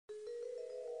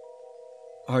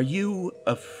Are you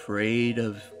afraid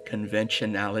of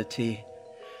conventionality?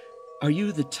 Are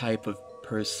you the type of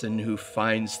person who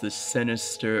finds the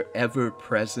sinister ever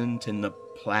present in the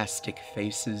plastic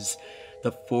faces,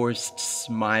 the forced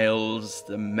smiles,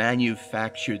 the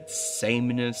manufactured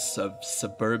sameness of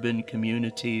suburban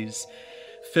communities,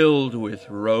 filled with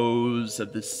rows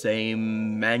of the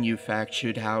same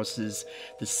manufactured houses,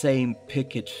 the same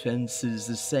picket fences,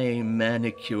 the same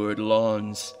manicured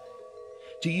lawns?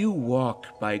 Do you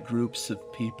walk by groups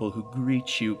of people who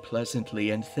greet you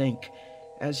pleasantly and think,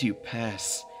 as you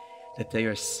pass, that they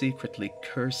are secretly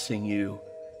cursing you,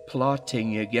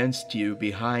 plotting against you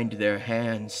behind their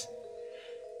hands?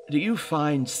 Do you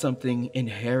find something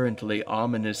inherently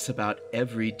ominous about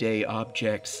everyday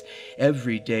objects,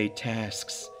 everyday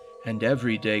tasks, and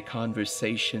everyday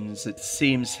conversations that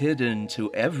seems hidden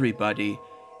to everybody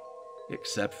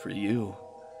except for you?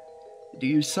 Do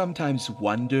you sometimes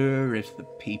wonder if the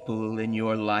people in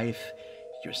your life,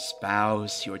 your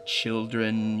spouse, your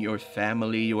children, your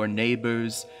family, your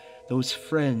neighbors, those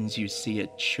friends you see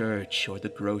at church or the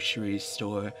grocery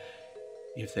store,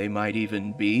 if they might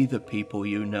even be the people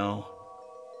you know?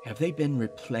 Have they been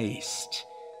replaced?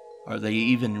 Are they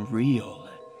even real?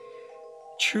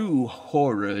 True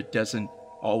horror doesn't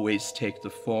always take the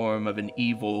form of an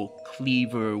evil,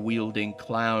 cleaver-wielding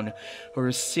clown or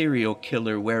a serial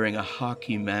killer wearing a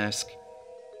hockey mask.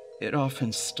 It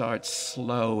often starts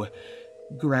slow,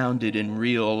 grounded in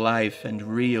real life and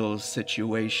real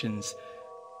situations,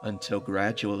 until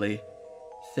gradually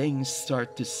things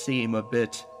start to seem a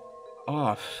bit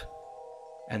off,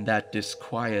 and that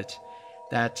disquiet,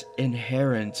 that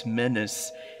inherent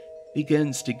menace,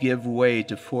 begins to give way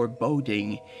to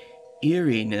foreboding,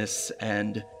 eeriness,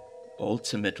 and,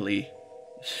 ultimately,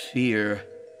 fear.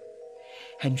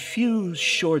 And few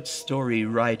short story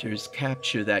writers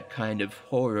capture that kind of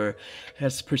horror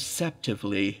as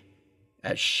perceptively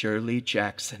as Shirley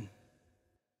Jackson.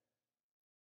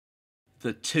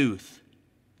 The Tooth,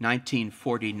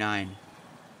 1949.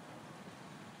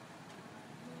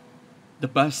 The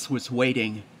bus was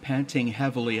waiting, panting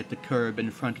heavily at the curb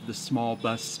in front of the small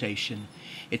bus station,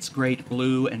 its great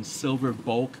blue and silver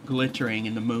bulk glittering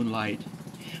in the moonlight.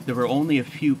 There were only a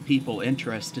few people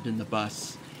interested in the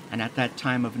bus, and at that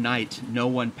time of night, no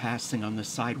one passing on the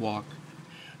sidewalk.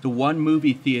 The one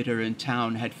movie theater in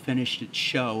town had finished its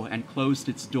show and closed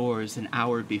its doors an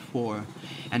hour before,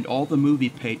 and all the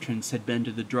movie patrons had been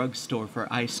to the drugstore for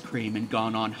ice cream and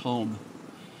gone on home.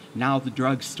 Now the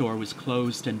drugstore was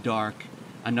closed and dark,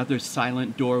 another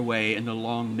silent doorway in the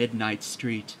long midnight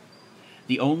street.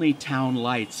 The only town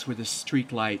lights were the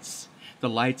street lights, the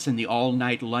lights in the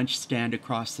all-night lunch stand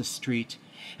across the street,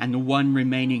 and the one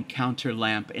remaining counter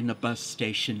lamp in the bus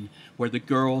station, where the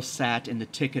girl sat in the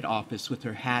ticket office with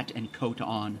her hat and coat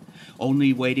on,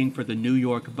 only waiting for the New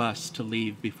York bus to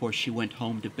leave before she went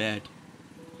home to bed.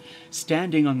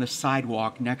 Standing on the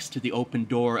sidewalk next to the open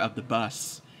door of the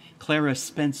bus, Clara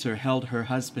Spencer held her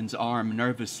husband's arm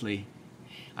nervously.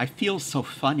 "I feel so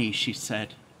funny," she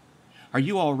said. "Are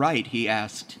you all right?" he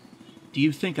asked. "Do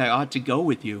you think I ought to go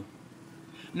with you?"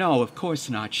 "No, of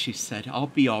course not," she said. "I'll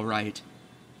be all right."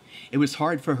 It was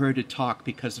hard for her to talk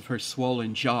because of her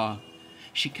swollen jaw.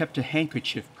 She kept a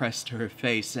handkerchief pressed to her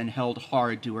face and held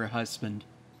hard to her husband.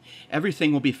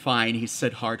 "Everything will be fine," he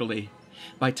said heartily.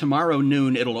 "By tomorrow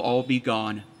noon it'll all be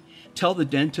gone. Tell the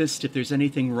dentist if there's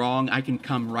anything wrong, I can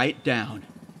come right down."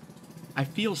 "I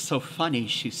feel so funny,"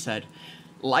 she said,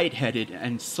 "lightheaded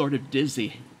and sort of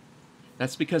dizzy."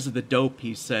 "That's because of the dope,"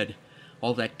 he said.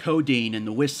 "All that codeine and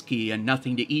the whiskey and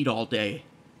nothing to eat all day."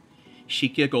 She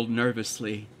giggled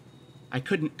nervously. "I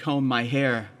couldn't comb my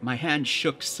hair. My hand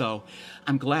shook so.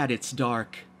 I'm glad it's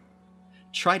dark."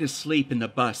 "Try to sleep in the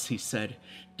bus," he said.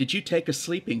 "Did you take a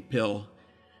sleeping pill?"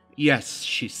 "Yes,"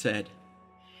 she said.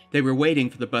 They were waiting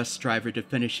for the bus driver to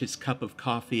finish his cup of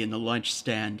coffee in the lunch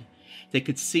stand. They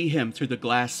could see him through the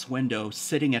glass window,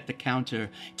 sitting at the counter,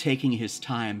 taking his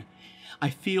time. "I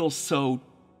feel so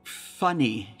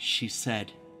funny," she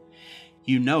said.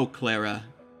 "You know, Clara,"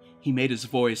 he made his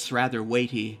voice rather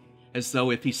weighty, as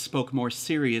though if he spoke more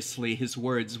seriously his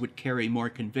words would carry more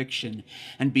conviction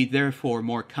and be therefore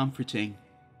more comforting.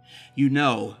 "You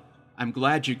know, I'm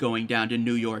glad you're going down to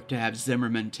New York to have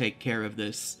Zimmerman take care of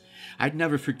this. I'd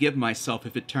never forgive myself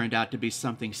if it turned out to be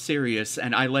something serious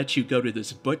and I let you go to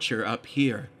this butcher up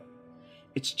here."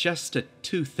 "It's just a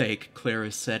toothache,"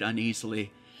 Clara said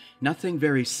uneasily. "Nothing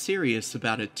very serious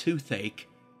about a toothache."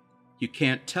 "You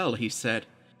can't tell," he said.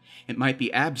 "It might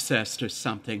be abscessed or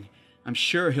something. I'm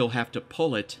sure he'll have to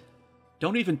pull it."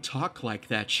 "Don't even talk like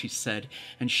that," she said,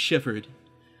 and shivered.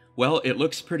 "Well, it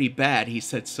looks pretty bad," he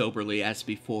said soberly, as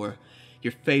before.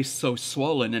 Your face so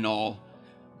swollen and all.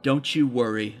 Don't you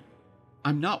worry."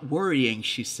 "I'm not worrying,"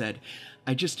 she said.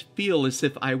 "I just feel as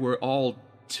if I were all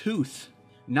tooth,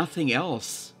 nothing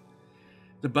else."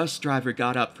 The bus driver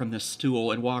got up from the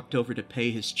stool and walked over to pay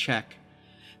his check.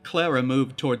 Clara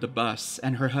moved toward the bus,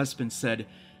 and her husband said,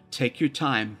 "Take your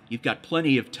time. You've got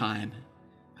plenty of time."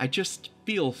 "I just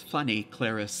feel funny,"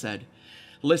 Clara said.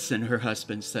 "Listen," her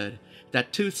husband said,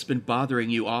 "that tooth's been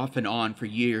bothering you off and on for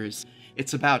years.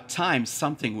 It's about time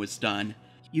something was done.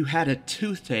 You had a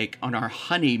toothache on our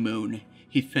honeymoon,"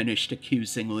 he finished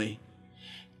accusingly.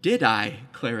 "Did I?"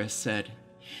 Clara said.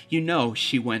 "You know,"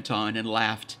 she went on and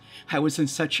laughed, "I was in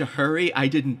such a hurry I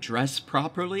didn't dress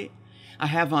properly. I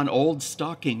have on old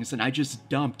stockings and I just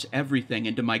dumped everything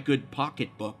into my good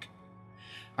pocketbook."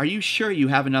 "Are you sure you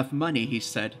have enough money?" he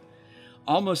said.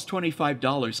 "Almost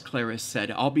 $25, Clara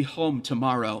said. "I'll be home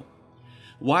tomorrow."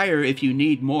 "Wire if you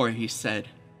need more," he said.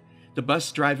 The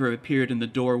bus driver appeared in the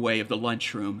doorway of the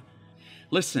lunchroom.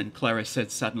 "Listen," Clara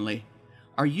said suddenly.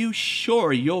 "Are you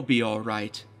sure you'll be all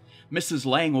right? Mrs.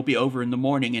 Lang will be over in the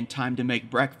morning in time to make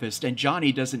breakfast, and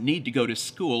Johnny doesn't need to go to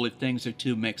school if things are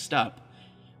too mixed up."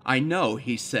 "I know,"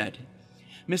 he said.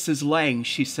 "Mrs. Lang,"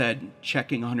 she said,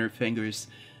 checking on her fingers.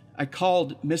 "I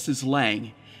called Mrs.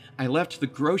 Lang. I left the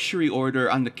grocery order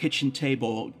on the kitchen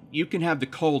table. You can have the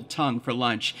cold tongue for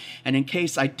lunch, and in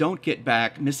case I don't get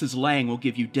back, Mrs. Lang will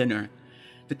give you dinner.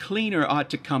 The cleaner ought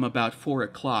to come about 4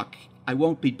 o'clock. I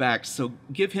won't be back, so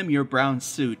give him your brown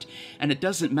suit, and it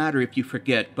doesn't matter if you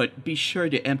forget, but be sure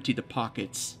to empty the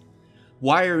pockets."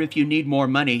 "Wire if you need more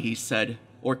money," he said,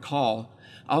 "or call.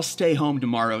 I'll stay home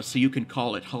tomorrow so you can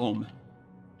call at home."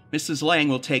 "Mrs. Lang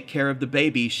will take care of the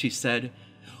baby," she said.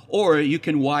 "Or you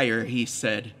can wire," he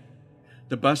said.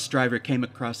 The bus driver came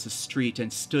across the street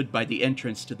and stood by the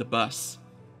entrance to the bus.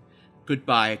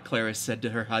 "Goodbye," Clara said to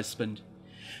her husband.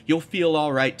 "You'll feel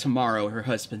all right tomorrow," her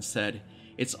husband said.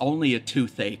 "It's only a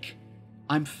toothache."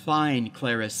 "I'm fine,"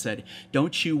 Clara said.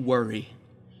 "Don't you worry."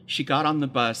 She got on the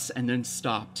bus and then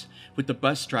stopped, with the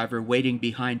bus driver waiting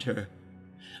behind her.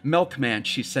 "Milkman,"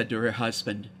 she said to her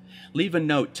husband, "leave a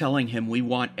note telling him we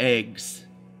want eggs."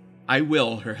 "I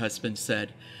will," her husband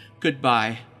said.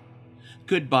 "Goodbye."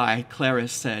 "Goodbye," Clara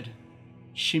said.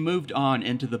 She moved on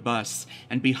into the bus,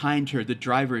 and behind her the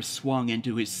driver swung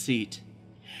into his seat.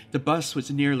 The bus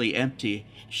was nearly empty.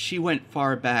 She went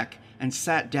far back and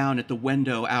sat down at the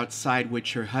window outside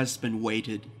which her husband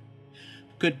waited.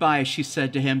 "Goodbye," she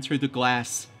said to him through the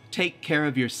glass. "Take care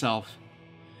of yourself."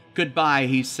 "Goodbye,"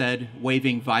 he said,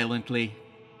 waving violently.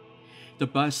 The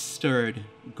bus stirred,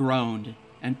 groaned,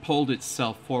 and pulled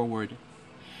itself forward.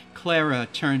 Clara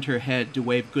turned her head to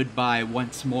wave goodbye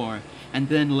once more, and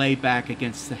then lay back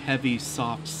against the heavy,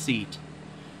 soft seat.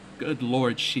 Good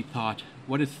Lord, she thought,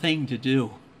 what a thing to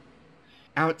do.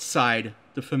 Outside,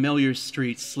 the familiar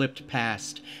street slipped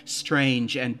past,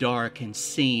 strange and dark and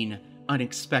seen,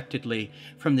 unexpectedly,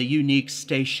 from the unique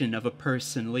station of a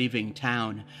person leaving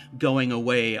town, going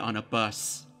away on a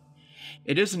bus.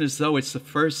 It isn't as though it's the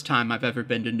first time I've ever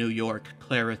been to New York,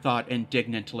 Clara thought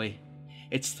indignantly.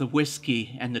 It's the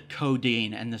whiskey and the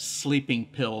codeine and the sleeping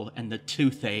pill and the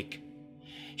toothache.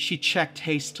 She checked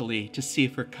hastily to see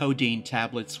if her codeine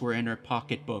tablets were in her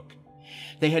pocketbook.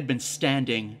 They had been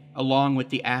standing, along with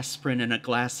the aspirin and a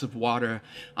glass of water,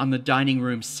 on the dining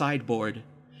room sideboard,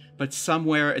 but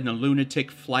somewhere in the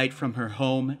lunatic flight from her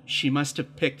home she must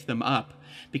have picked them up,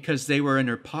 because they were in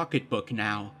her pocketbook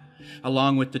now,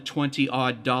 along with the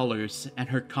 $20-odd and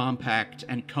her compact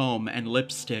and comb and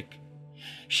lipstick.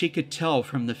 She could tell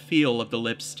from the feel of the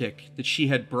lipstick that she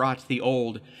had brought the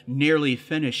old, nearly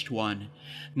finished one,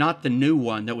 not the new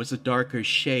one that was a darker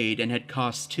shade and had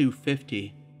cost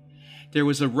 $2.50. There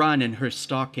was a run in her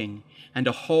stocking, and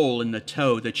a hole in the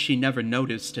toe that she never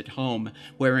noticed at home,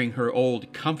 wearing her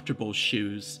old comfortable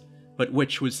shoes, but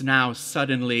which was now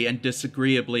suddenly and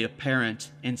disagreeably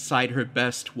apparent inside her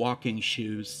best walking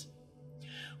shoes.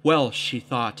 Well, she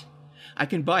thought, I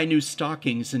can buy new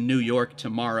stockings in New York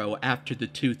tomorrow after the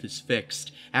tooth is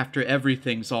fixed, after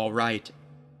everything's all right.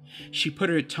 She put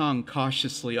her tongue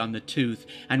cautiously on the tooth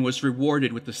and was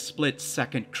rewarded with a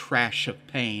split-second crash of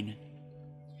pain.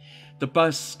 The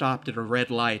bus stopped at a red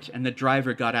light, and the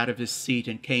driver got out of his seat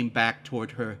and came back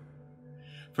toward her.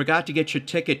 "Forgot to get your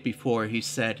ticket before," he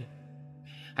said.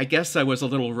 "I guess I was a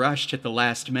little rushed at the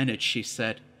last minute," she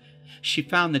said. She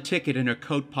found the ticket in her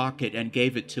coat pocket and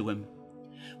gave it to him.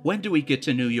 "When do we get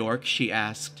to New York?" she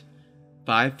asked.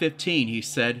 5:15, he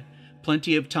said.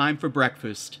 "Plenty of time for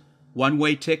breakfast.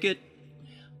 One-way ticket?"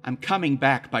 "I'm coming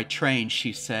back by train,"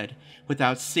 she said,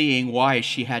 without seeing why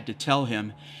she had to tell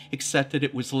him, except that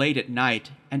it was late at night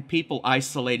and people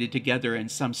isolated together in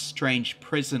some strange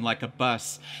prison like a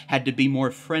bus had to be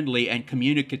more friendly and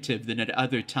communicative than at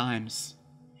other times.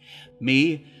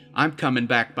 "Me? I'm coming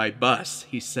back by bus,"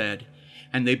 he said,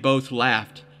 and they both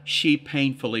laughed, she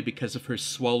painfully because of her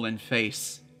swollen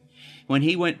face. When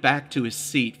he went back to his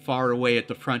seat far away at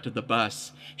the front of the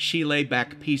bus, she lay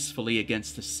back peacefully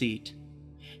against the seat.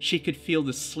 She could feel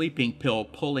the sleeping pill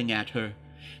pulling at her.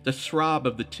 The throb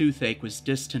of the toothache was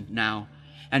distant now,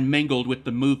 and mingled with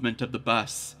the movement of the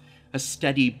bus, a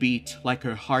steady beat like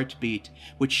her heartbeat,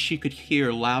 which she could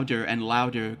hear louder and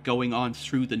louder going on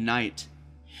through the night.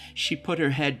 She put her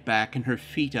head back and her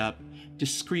feet up,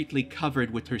 discreetly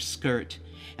covered with her skirt,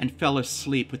 and fell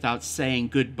asleep without saying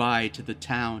goodbye to the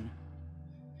town.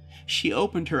 She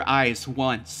opened her eyes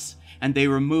once, and they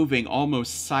were moving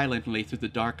almost silently through the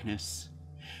darkness.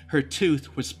 Her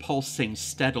tooth was pulsing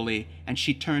steadily, and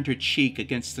she turned her cheek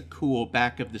against the cool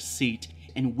back of the seat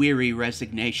in weary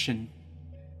resignation.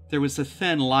 There was a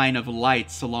thin line of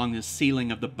lights along the ceiling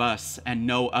of the bus, and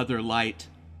no other light.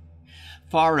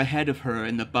 Far ahead of her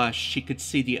in the bus, she could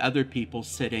see the other people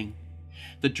sitting.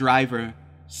 The driver,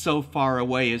 so far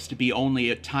away as to be only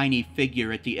a tiny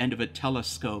figure at the end of a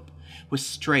telescope, was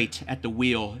straight at the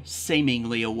wheel,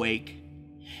 seemingly awake.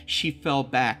 She fell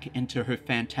back into her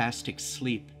fantastic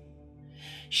sleep.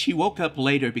 She woke up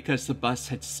later because the bus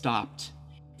had stopped.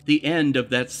 The end of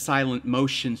that silent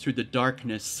motion through the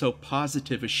darkness, so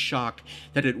positive a shock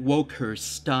that it woke her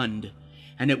stunned,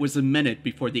 and it was a minute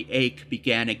before the ache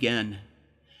began again.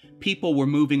 People were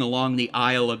moving along the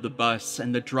aisle of the bus,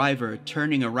 and the driver,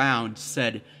 turning around,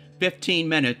 said, 15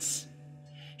 minutes.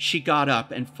 She got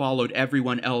up and followed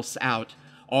everyone else out,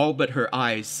 all but her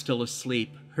eyes still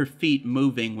asleep, her feet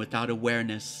moving without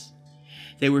awareness.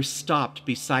 They were stopped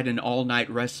beside an all-night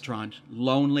restaurant,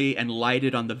 lonely and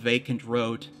lighted on the vacant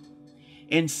road.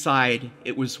 Inside,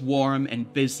 it was warm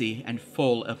and busy and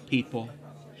full of people.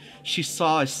 She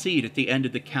saw a seat at the end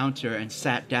of the counter and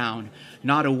sat down,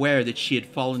 not aware that she had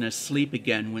fallen asleep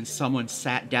again when someone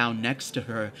sat down next to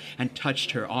her and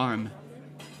touched her arm.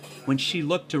 When she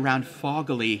looked around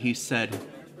foggily, he said,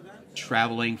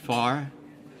 "Traveling far?"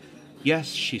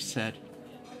 "Yes," she said.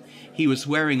 He was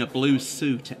wearing a blue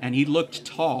suit, and he looked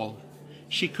tall.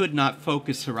 She could not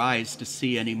focus her eyes to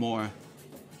see any more.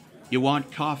 "You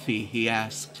want coffee?" he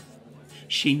asked.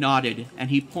 She nodded, and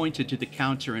he pointed to the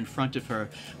counter in front of her,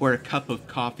 where a cup of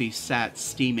coffee sat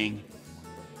steaming.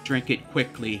 "Drink it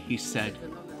quickly," he said.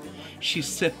 She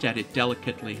sipped at it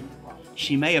delicately.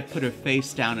 She may have put her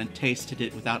face down and tasted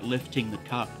it without lifting the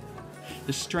cup.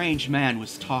 The strange man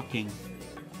was talking.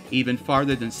 "Even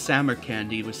farther than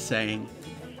Samarkand," he was saying,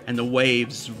 and the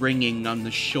waves ringing on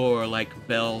the shore like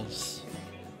bells.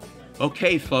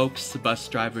 "Okay, folks," the bus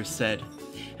driver said,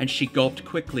 and she gulped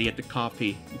quickly at the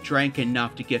coffee, drank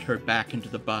enough to get her back into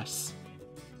the bus.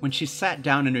 When she sat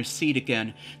down in her seat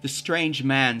again, the strange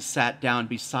man sat down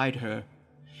beside her.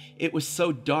 It was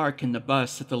so dark in the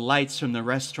bus that the lights from the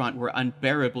restaurant were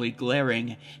unbearably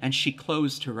glaring, and she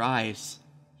closed her eyes.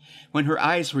 When her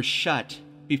eyes were shut,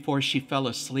 before she fell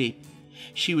asleep,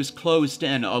 she was closed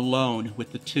in alone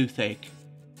with the toothache.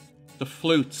 "The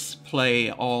flutes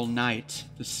play all night,"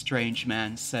 the strange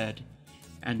man said,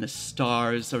 "and the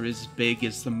stars are as big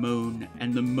as the moon,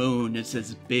 and the moon is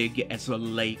as big as a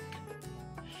lake."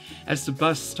 As the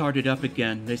bus started up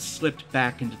again, they slipped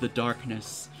back into the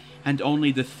darkness, and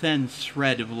only the thin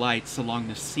thread of lights along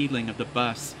the ceiling of the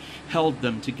bus held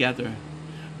them together,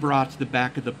 brought the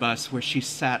back of the bus where she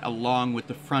sat along with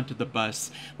the front of the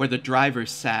bus, where the driver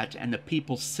sat and the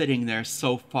people sitting there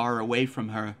so far away from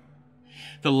her.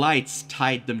 The lights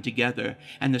tied them together,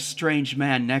 and the strange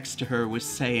man next to her was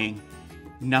saying,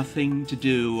 "Nothing to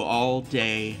do all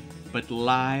day but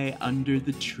lie under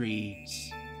the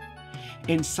trees."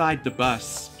 Inside the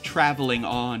bus, traveling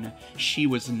on, she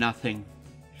was nothing.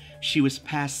 She was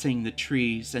passing the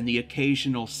trees and the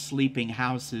occasional sleeping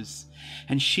houses,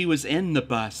 and she was in the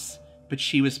bus, but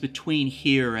she was between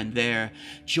here and there,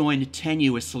 joined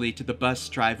tenuously to the bus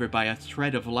driver by a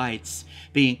thread of lights,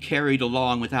 being carried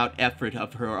along without effort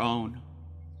of her own.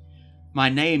 "My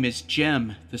name is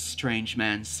Jim," the strange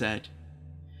man said.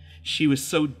 She was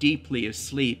so deeply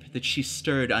asleep that she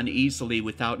stirred uneasily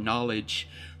without knowledge,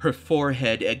 her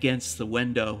forehead against the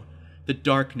window, the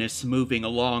darkness moving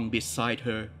along beside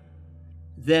her.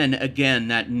 Then again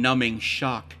that numbing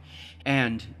shock,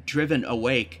 and, driven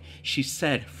awake, she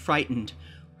said, frightened,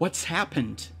 "What's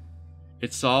happened?"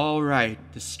 "It's all right,"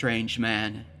 the strange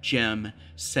man, Jim,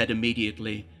 said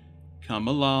immediately. "Come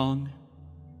along."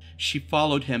 She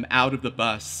followed him out of the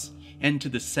bus. into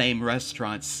the same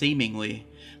restaurant, seemingly.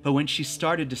 But when she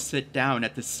started to sit down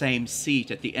at the same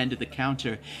seat at the end of the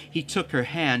counter, he took her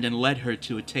hand and led her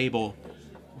to a table.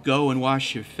 "Go and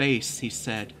wash your face," he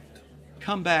said.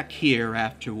 "Come back here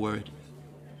afterward."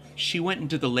 She went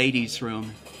into the ladies'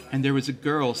 room, and there was a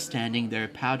girl standing there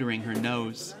powdering her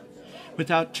nose.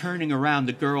 Without turning around,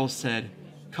 the girl said,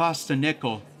 "Cost a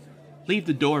nickel. Leave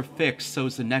the door fixed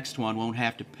so's the next one won't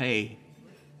have to pay."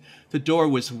 The door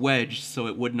was wedged so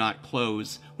it would not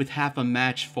close, with half a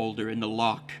match folder in the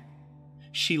lock.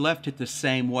 She left it the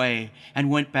same way and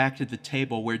went back to the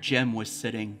table where Jem was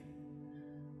sitting.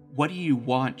 "What do you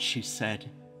want?" she said,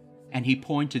 and he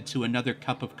pointed to another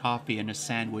cup of coffee and a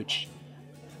sandwich.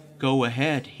 "Go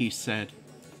ahead," he said.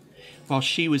 While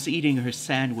she was eating her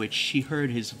sandwich, she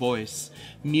heard his voice,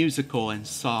 musical and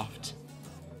soft.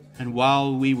 "And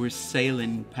while we were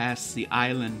sailing past the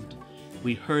island,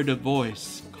 we heard a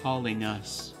voice calling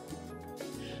us."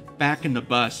 Back in the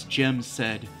bus, Jem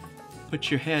said,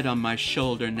 "Put your head on my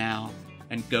shoulder now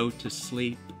and go to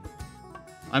sleep."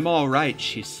 "I'm all right,"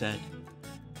 she said.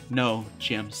 "No,"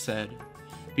 Jem said.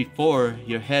 "Before,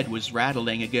 your head was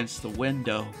rattling against the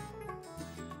window."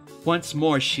 Once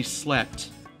more she slept,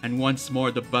 and once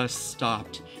more the bus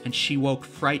stopped, and she woke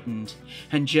frightened,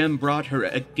 and Jem brought her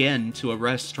again to a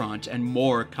restaurant and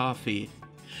more coffee.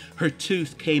 Her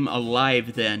tooth came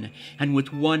alive then, and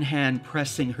with one hand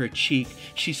pressing her cheek,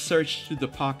 she searched through the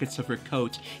pockets of her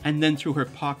coat and then through her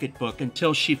pocketbook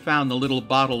until she found the little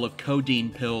bottle of codeine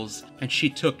pills, and she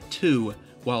took 2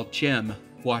 while Jem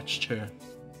watched her.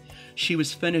 She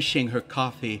was finishing her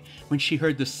coffee when she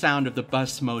heard the sound of the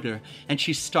bus motor, and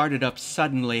she started up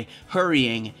suddenly,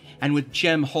 hurrying, and with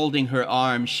Jem holding her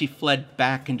arm, she fled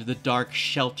back into the dark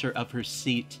shelter of her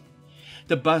seat.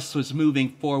 The bus was moving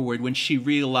forward when she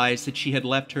realized that she had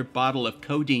left her bottle of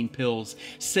codeine pills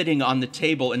sitting on the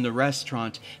table in the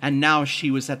restaurant, and now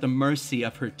she was at the mercy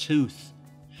of her tooth.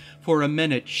 For a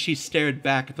minute, she stared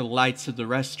back at the lights of the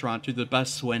restaurant through the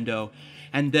bus window,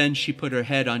 and then she put her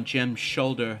head on Jem's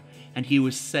shoulder, and he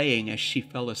was saying as she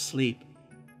fell asleep,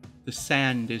 "The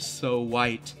sand is so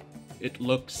white, it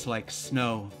looks like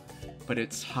snow, but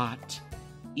it's hot.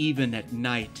 Even at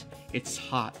night, it's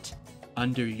hot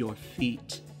under your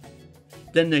feet."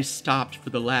 Then they stopped for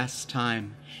the last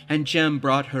time, and Jem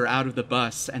brought her out of the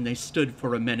bus, and they stood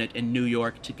for a minute in New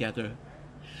York together.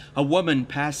 A woman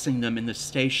passing them in the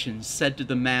station said to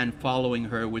the man following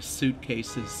her with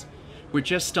suitcases, "We're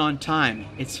just on time.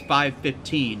 It's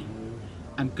 5:15.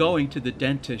 "I'm going to the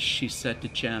dentist," she said to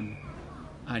Jem.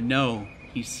 "I know,"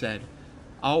 he said.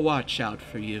 "I'll watch out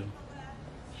for you."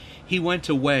 He went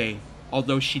away,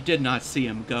 although she did not see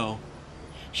him go.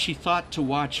 She thought to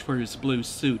watch for his blue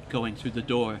suit going through the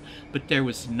door, but there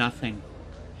was nothing.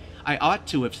 I ought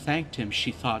to have thanked him,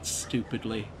 she thought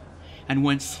stupidly, and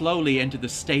went slowly into the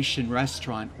station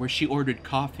restaurant where she ordered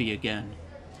coffee again.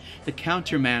 The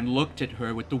counterman looked at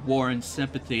her with the worn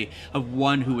sympathy of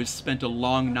one who has spent a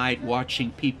long night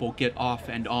watching people get off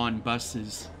and on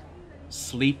buses.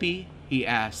 "Sleepy?" he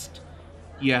asked.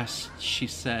 "Yes," she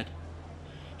said.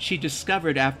 She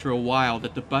discovered after a while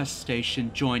that the bus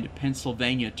station joined a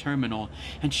Pennsylvania terminal,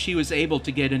 and she was able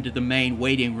to get into the main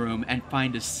waiting room and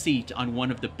find a seat on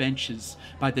one of the benches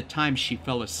by the time she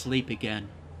fell asleep again.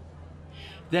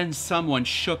 Then someone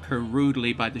shook her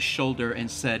rudely by the shoulder and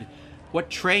said,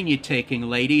 "What train you taking,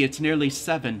 lady? It's nearly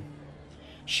 7.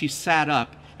 She sat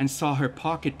up and saw her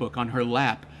pocketbook on her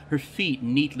lap, her feet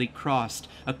neatly crossed,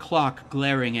 a clock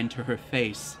glaring into her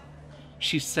face.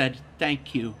 She said,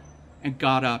 "Thank you," and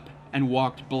got up and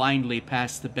walked blindly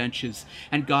past the benches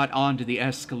and got onto the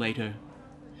escalator.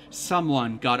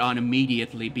 Someone got on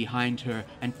immediately behind her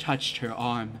and touched her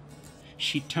arm.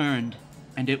 She turned,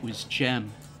 and it was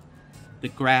Jem. "The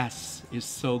grass is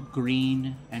so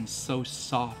green and so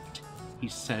soft," he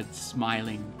said,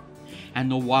 smiling, "and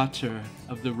the water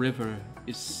of the river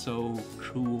is so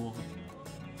cool."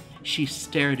 She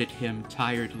stared at him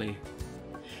tiredly.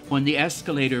 When the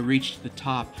escalator reached the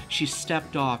top, she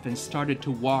stepped off and started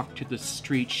to walk to the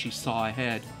street she saw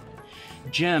ahead.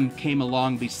 Jem came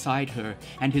along beside her,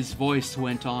 and his voice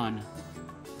went on.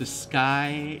 "The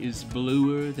sky is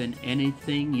bluer than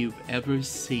anything you've ever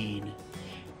seen,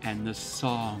 and the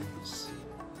songs."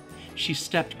 She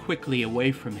stepped quickly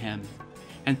away from him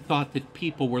and thought that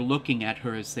people were looking at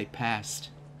her as they passed.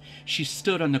 She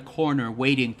stood on the corner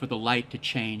waiting for the light to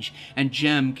change, and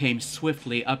Jem came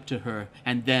swiftly up to her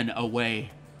and then away.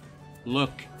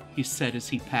 "Look," he said as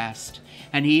he passed,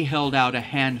 and he held out a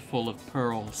handful of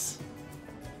pearls.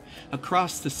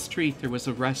 Across the street there was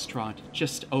a restaurant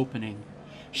just opening.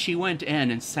 She went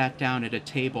in and sat down at a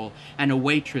table, and a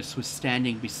waitress was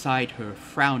standing beside her,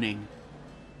 frowning.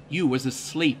 You was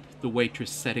asleep, the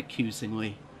waitress said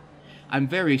accusingly. I'm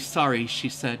very sorry, she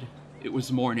said. It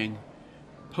was morning.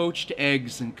 Poached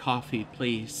eggs and coffee,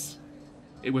 please.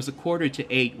 It was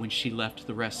 7:45 when she left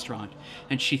the restaurant,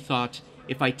 and she thought,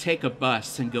 if I take a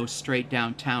bus and go straight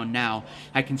downtown now,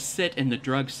 I can sit in the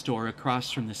drugstore across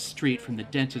from the street from the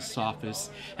dentist's office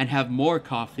and have more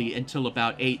coffee until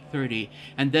about 8:30,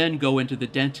 and then go into the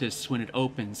dentist's when it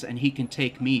opens, and he can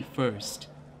take me first.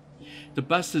 The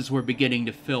buses were beginning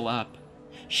to fill up.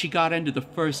 She got into the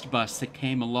first bus that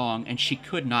came along, and she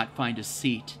could not find a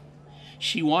seat.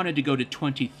 She wanted to go to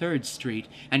 23rd Street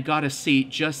and got a seat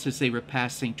just as they were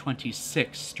passing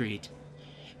 26th Street.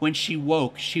 When she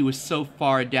woke, she was so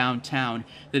far downtown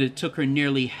that it took her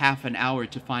nearly half an hour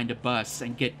to find a bus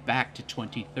and get back to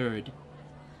 23rd.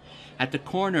 At the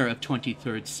corner of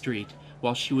 23rd Street,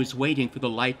 while she was waiting for the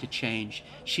light to change,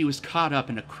 she was caught up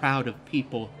in a crowd of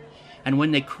people. And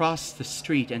when they crossed the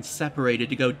street and separated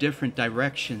to go different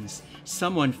directions,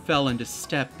 someone fell into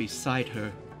step beside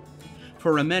her.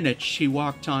 For a minute she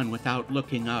walked on without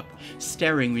looking up,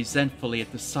 staring resentfully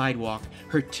at the sidewalk,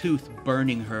 her tooth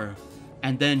burning her.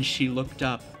 And then she looked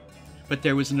up, but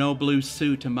there was no blue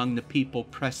suit among the people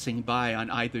pressing by on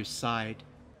either side.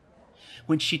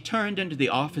 When she turned into the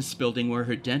office building where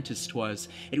her dentist was,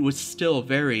 it was still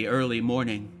very early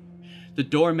morning. The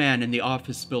doorman in the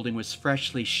office building was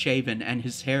freshly shaven and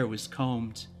his hair was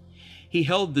combed. He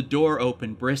held the door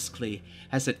open briskly,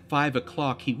 as at 5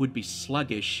 o'clock he would be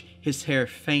sluggish, his hair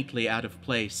faintly out of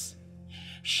place.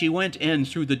 She went in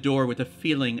through the door with a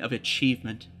feeling of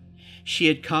achievement. She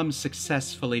had come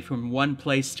successfully from one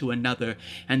place to another,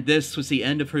 and this was the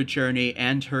end of her journey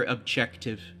and her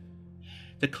objective.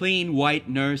 The clean white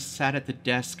nurse sat at the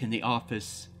desk in the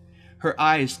office. Her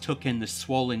eyes took in the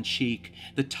swollen cheek,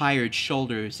 the tired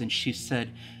shoulders, and she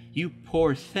said, "You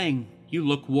poor thing, you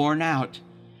look worn out."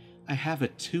 "I have a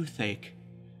toothache."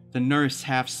 The nurse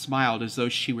half smiled as though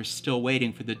she were still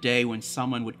waiting for the day when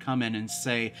someone would come in and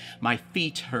say, "My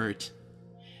feet hurt."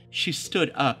 She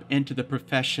stood up into the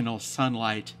professional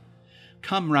sunlight.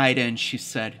 "Come right in," she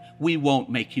said. "We won't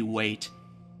make you wait."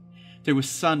 There was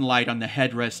sunlight on the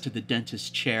headrest of the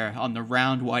dentist's chair, on the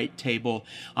round white table,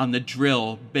 on the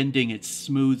drill bending its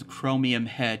smooth chromium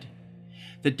head.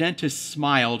 The dentist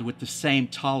smiled with the same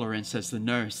tolerance as the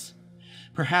nurse.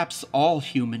 Perhaps all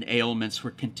human ailments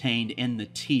were contained in the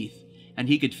teeth, and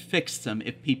he could fix them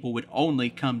if people would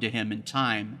only come to him in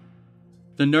time.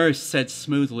 The nurse said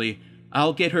smoothly,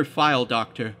 "I'll get her file,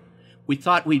 doctor. We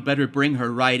thought we'd better bring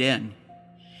her right in."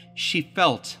 She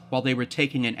felt, while they were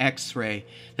taking an X-ray,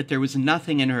 that there was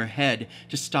nothing in her head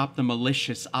to stop the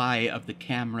malicious eye of the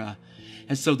camera,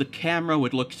 as though the camera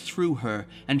would look through her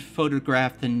and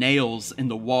photograph the nails in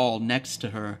the wall next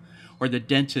to her, or the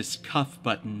dentist's cuff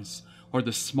buttons, or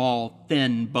the small,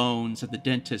 thin bones of the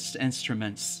dentist's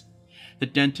instruments. The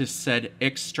dentist said,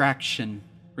 "Extraction,"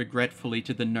 regretfully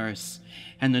to the nurse,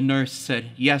 and the nurse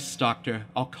said, "Yes, doctor,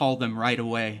 I'll call them right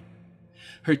away."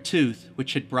 Her tooth,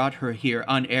 which had brought her here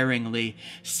unerringly,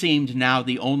 seemed now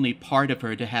the only part of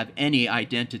her to have any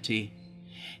identity.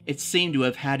 It seemed to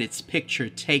have had its picture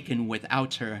taken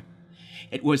without her.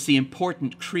 It was the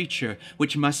important creature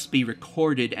which must be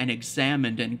recorded and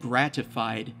examined and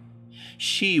gratified.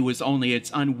 She was only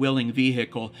its unwilling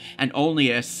vehicle, and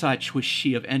only as such was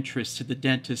she of interest to the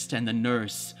dentist and the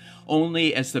nurse.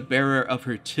 Only as the bearer of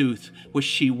her tooth was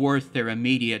she worth their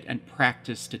immediate and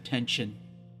practiced attention.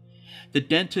 The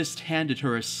dentist handed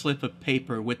her a slip of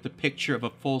paper with the picture of a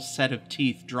full set of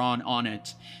teeth drawn on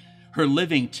it. Her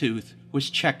living tooth was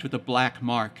checked with a black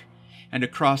mark, and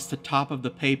across the top of the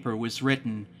paper was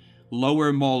written,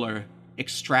 "Lower molar,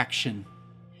 extraction."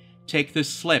 "Take this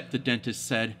slip," the dentist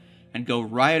said, "and go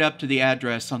right up to the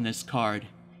address on this card.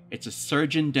 It's a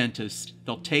surgeon dentist.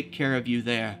 They'll take care of you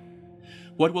there."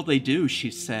 "What will they do?" she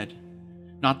said.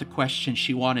 Not the question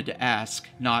she wanted to ask,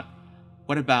 not,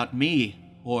 "What about me?"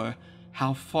 or,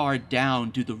 "How far down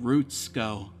do the roots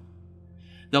go?"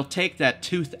 "They'll take that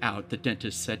tooth out," the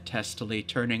dentist said testily,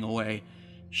 turning away.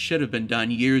 "Should have been done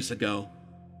years ago."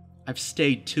 "I've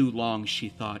stayed too long," she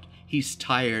thought. "He's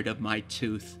tired of my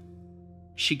tooth."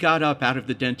 She got up out of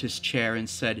the dentist's chair and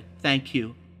said, "Thank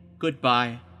you.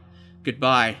 Goodbye."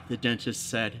 "Goodbye," the dentist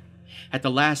said. At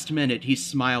the last minute he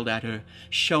smiled at her,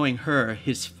 showing her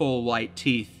his full white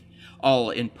teeth,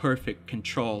 all in perfect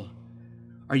control.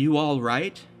 "Are you all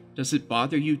right? Does it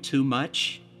bother you too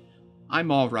much?" "I'm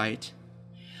all right."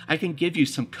 "I can give you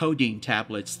some codeine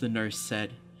tablets," the nurse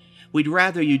said. "We'd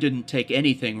rather you didn't take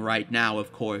anything right now,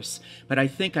 of course, but I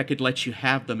think I could let you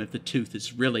have them if the tooth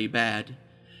is really bad."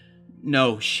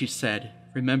 "No," she said,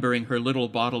 remembering her little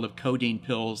bottle of codeine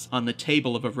pills on the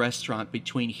table of a restaurant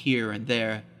between here and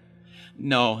there.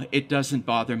 No, it doesn't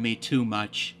bother me too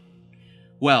much.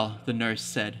 Well, the nurse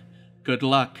said, good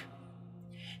luck.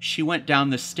 She went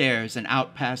down the stairs and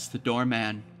out past the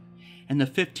doorman. In the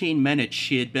 15 minutes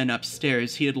she had been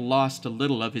upstairs, he had lost a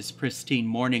little of his pristine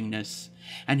morningness,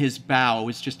 and his bow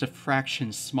was just a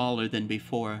fraction smaller than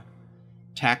before.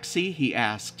 Taxi? He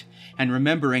asked, and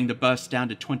remembering the bus down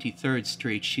to 23rd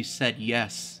Street, she said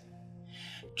yes.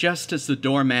 Just as the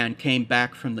doorman came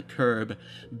back from the curb,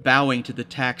 bowing to the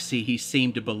taxi he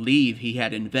seemed to believe he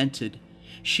had invented,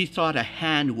 she thought a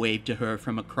hand waved to her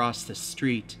from across the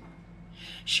street.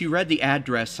 She read the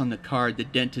address on the card the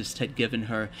dentist had given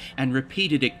her and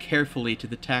repeated it carefully to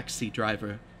the taxi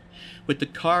driver. With the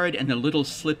card and a little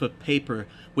slip of paper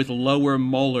with lower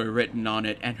molar written on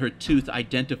it and her tooth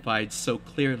identified so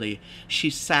clearly,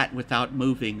 she sat without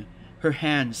moving, her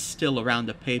hands still around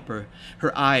the paper,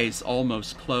 her eyes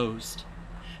almost closed.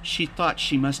 She thought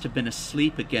she must have been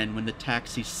asleep again when the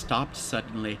taxi stopped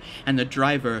suddenly, and the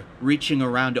driver, reaching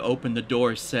around to open the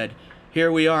door, said,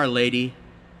 "Here we are, lady."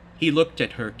 He looked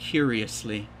at her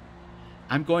curiously.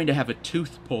 "I'm going to have a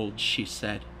tooth pulled," she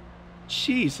said.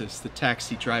 "Jesus," the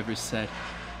taxi driver said.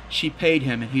 She paid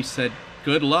him, and he said,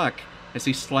 "Good luck," as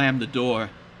he slammed the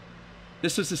door.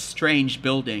 This was a strange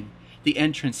building, the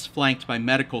entrance flanked by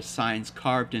medical signs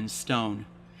carved in stone.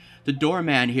 The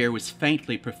doorman here was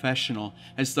faintly professional,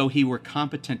 as though he were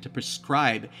competent to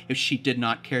prescribe if she did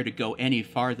not care to go any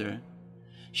farther.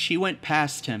 She went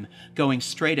past him, going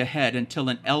straight ahead until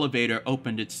an elevator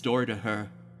opened its door to her.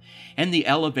 In the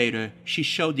elevator, she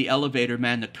showed the elevator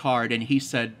man the card, and he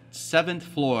said, 7th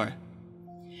floor.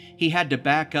 He had to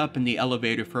back up in the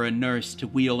elevator for a nurse to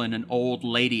wheel in an old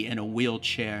lady in a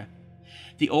wheelchair.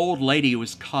 The old lady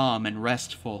was calm and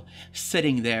restful,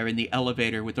 sitting there in the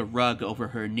elevator with a rug over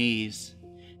her knees.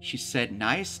 She said,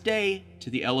 "Nice day,"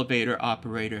 to the elevator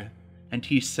operator, and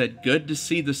he said, "Good to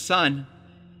see the sun."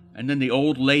 And then the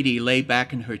old lady lay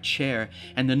back in her chair,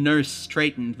 and the nurse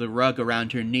straightened the rug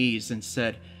around her knees and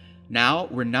said, "Now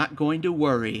we're not going to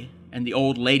worry." And the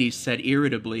old lady said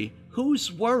irritably,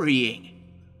 "Who's worrying?"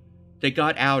 They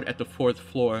got out at the 4th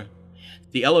floor.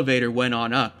 The elevator went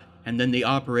on up, and then the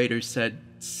operator said,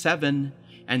 7,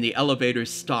 and the elevator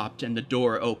stopped and the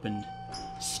door opened.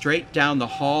 "Straight down the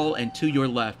hall and to your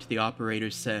left," the operator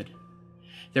said.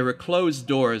 There were closed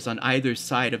doors on either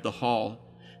side of the hall.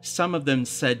 Some of them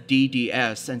said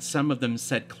DDS, and some of them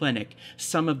said clinic,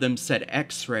 some of them said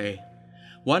X-ray.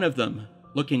 One of them,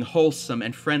 looking wholesome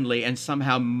and friendly and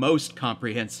somehow most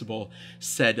comprehensible,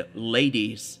 said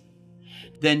ladies.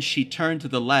 Then she turned to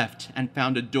the left and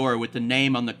found a door with the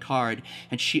name on the card,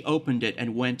 and she opened it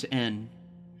and went in.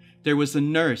 There was a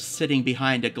nurse sitting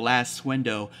behind a glass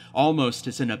window, almost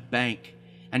as in a bank,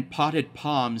 and potted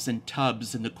palms in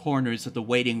tubs in the corners of the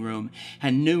waiting room,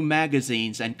 and new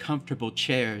magazines and comfortable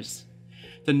chairs.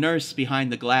 The nurse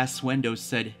behind the glass window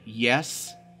said,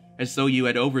 "Yes," as though you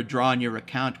had overdrawn your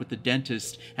account with the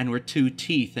dentist and were 2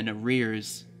 teeth in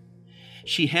arrears.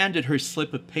 She handed her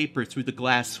slip of paper through the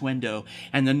glass window,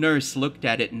 and the nurse looked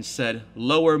at it and said,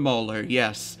 "Lower molar,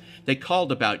 yes. They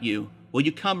called about you. Will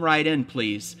you come right in,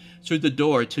 please, through the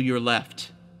door to your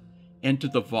left?" "Into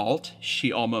the vault?"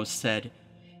 she almost said,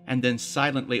 and then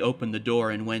silently opened the door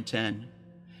and went in.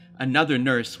 Another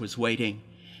nurse was waiting,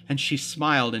 and she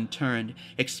smiled and turned,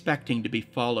 expecting to be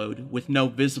followed, with no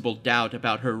visible doubt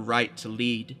about her right to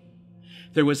lead.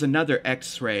 There was another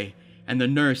X-ray, and the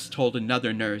nurse told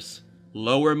another nurse,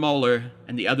 "Lower molar,"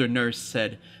 and the other nurse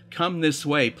said, "Come this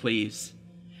way, please."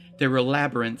 There were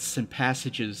labyrinths and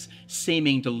passages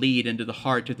seeming to lead into the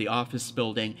heart of the office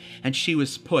building, and she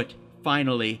was put,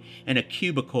 finally, in a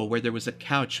cubicle where there was a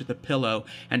couch with a pillow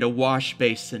and a wash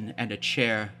basin and a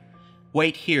chair.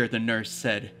 "Wait here," the nurse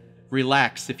said.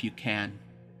 "Relax if you can."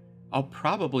 "I'll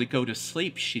probably go to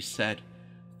sleep," she said.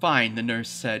 "Fine," the nurse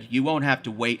said. "You won't have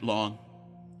to wait long."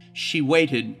 She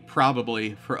waited,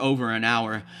 probably, for over an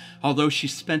hour, although she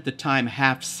spent the time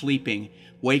half sleeping,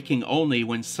 waking only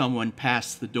when someone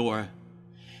passed the door.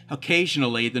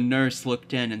 Occasionally, the nurse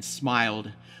looked in and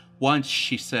smiled. Once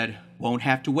she said, "Won't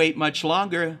have to wait much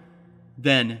longer."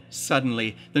 Then,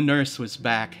 suddenly, the nurse was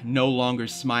back, no longer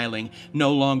smiling,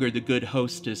 no longer the good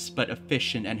hostess, but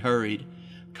efficient and hurried.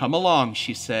 "Come along,"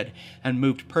 she said, and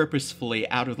moved purposefully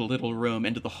out of the little room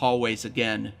into the hallways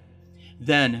again.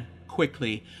 Then,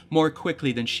 quickly, more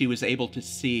quickly than she was able to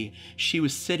see, she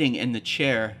was sitting in the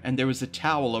chair, and there was a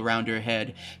towel around her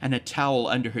head and a towel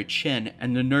under her chin,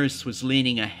 and the nurse was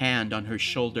leaning a hand on her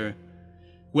shoulder.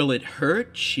 "Will it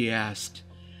hurt?" she asked.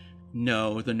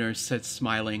 "No," the nurse said,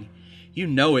 smiling. "You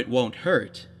know it won't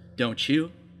hurt, don't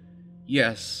you?"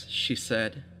 "Yes," she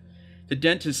said. The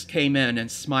dentist came in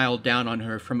and smiled down on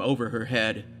her from over her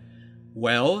head.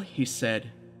 "Well," he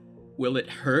said. "Will it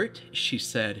hurt?" she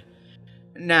said.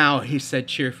 "Now," he said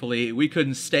cheerfully, "we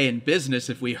couldn't stay in business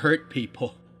if we hurt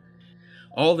people."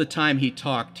 All the time he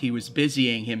talked, he was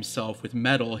busying himself with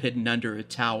metal hidden under a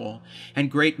towel, and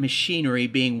great machinery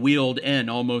being wheeled in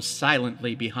almost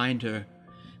silently behind her.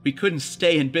 "We couldn't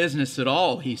stay in business at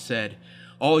all," he said.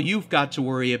 "All you've got to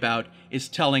worry about is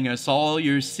telling us all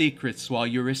your secrets while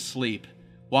you're asleep.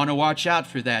 Want to watch out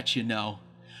for that, you know."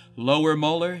 "Lower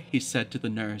molar?" he said to the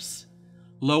nurse.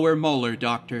 "Lower molar,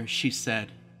 doctor," she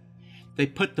said. They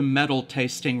put the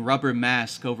metal-tasting rubber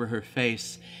mask over her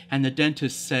face, and the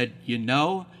dentist said, "You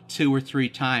know," 2 or 3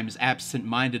 times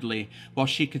absent-mindedly, while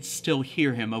she could still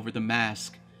hear him over the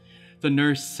mask. The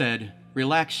nurse said,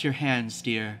 "Relax your hands,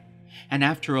 dear," and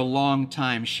after a long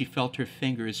time she felt her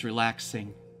fingers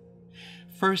relaxing.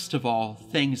 First of all,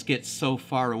 things get so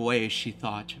far away, she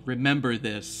thought. Remember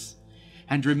this,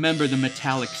 and remember the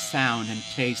metallic sound and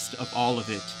taste of all of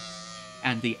it,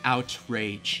 and the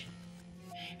outrage.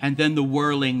 And then the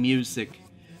whirling music,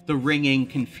 the ringing,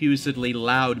 confusedly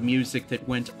loud music that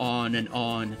went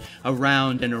on,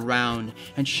 around and around,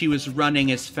 and she was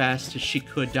running as fast as she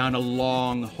could down a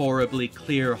long, horribly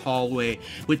clear hallway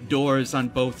with doors on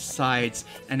both sides,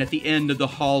 and at the end of the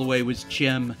hallway was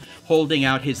Jim, holding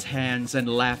out his hands and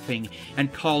laughing,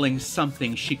 and calling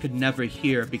something she could never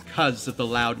hear because of the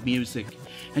loud music.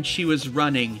 And she was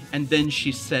running, and then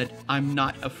she said, "I'm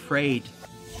not afraid."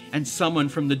 And someone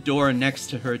from the door next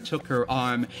to her took her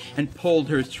arm and pulled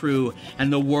her through,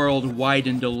 and the world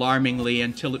widened alarmingly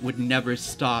until it would never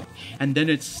stop. And then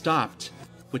it stopped,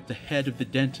 with the head of the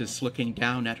dentist looking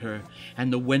down at her,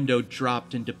 and the window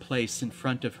dropped into place in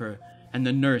front of her, and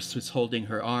the nurse was holding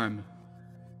her arm.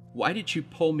 "Why did you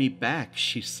pull me back?"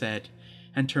 she said,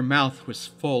 and her mouth was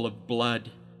full of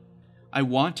blood. "I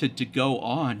wanted to go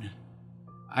on."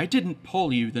 "I didn't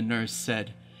pull you," the nurse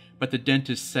said. But the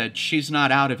dentist said, "She's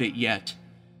not out of it yet."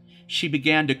 She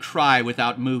began to cry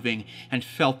without moving, and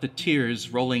felt the tears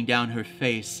rolling down her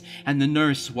face, and the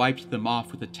nurse wiped them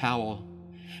off with a towel.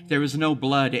 There was no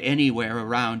blood anywhere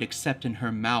around except in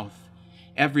her mouth.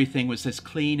 Everything was as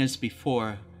clean as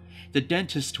before. The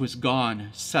dentist was gone,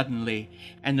 suddenly,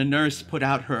 and the nurse put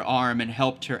out her arm and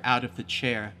helped her out of the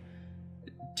chair.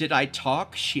 "Did I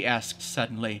talk?" she asked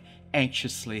suddenly,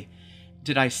 anxiously.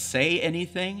 "Did I say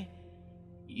anything?"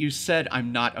 "You said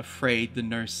I'm not afraid," the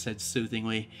nurse said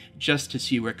soothingly, just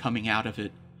as you were coming out of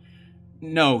it.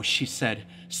 "No," she said,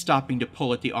 stopping to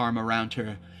pull at the arm around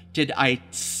her. "Did I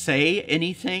say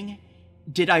anything?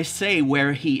 Did I say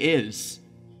where he is?"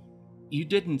 "You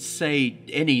didn't say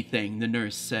anything," the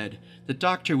nurse said. "The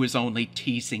doctor was only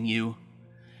teasing you."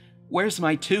 "Where's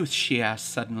my tooth?" she asked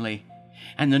suddenly.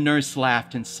 And the nurse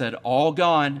laughed and said, "All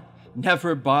gone.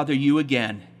 Never bother you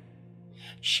again."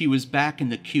 She was back in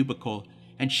the cubicle,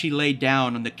 and she lay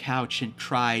down on the couch and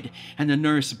cried, and the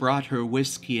nurse brought her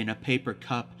whiskey in a paper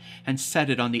cup and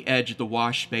set it on the edge of the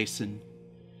wash basin.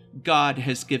 "God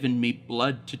has given me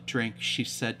blood to drink," she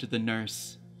said to the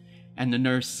nurse. And the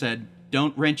nurse said,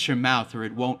 "Don't wrench your mouth or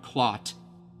it won't clot."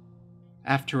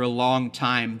 After a long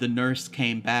time, the nurse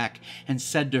came back and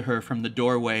said to her from the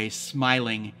doorway,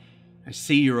 smiling, "I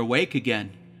see you're awake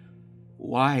again."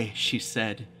 "Why?" she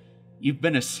said. "You've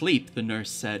been asleep," the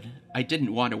nurse said. "I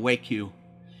didn't want to wake you."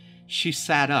 She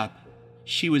sat up.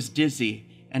 She was dizzy,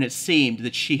 and it seemed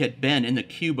that she had been in the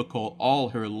cubicle all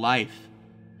her life.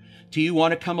 "Do you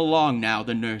want to come along now?"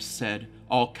 the nurse said,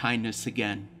 all kindness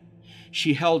again.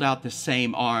 She held out the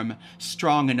same arm,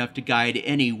 strong enough to guide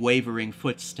any wavering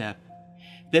footstep.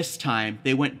 This time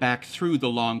they went back through the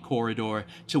long corridor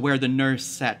to where the nurse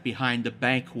sat behind the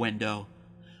bank window.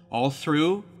 "All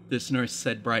through?" this nurse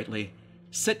said brightly.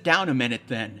 "Sit down a minute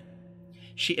then."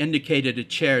 She indicated a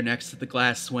chair next to the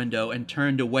glass window and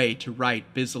turned away to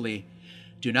write busily.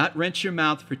 "Do not wrench your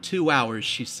mouth for 2 hours,"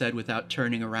 she said without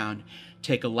turning around.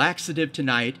 "Take a laxative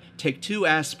tonight. Take 2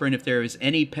 aspirin if there is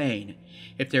any pain.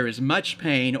 If there is much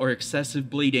pain or excessive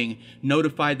bleeding,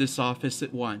 notify this office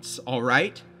at once. All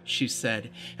right?" she said,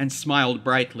 and smiled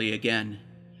brightly again.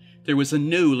 There was a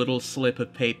new little slip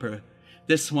of paper.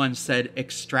 This one said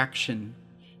extraction,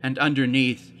 and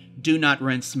underneath, "Do not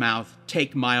rinse mouth.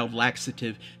 Take mild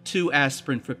laxative. 2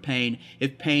 aspirin for pain.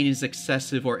 If pain is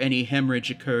excessive or any hemorrhage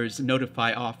occurs,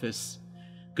 notify office."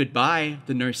 "Goodbye,"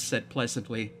 the nurse said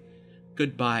pleasantly.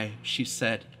 "Goodbye," she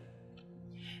said.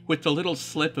 With the little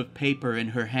slip of paper in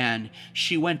her hand,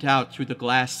 she went out through the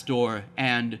glass door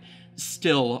and,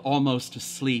 still almost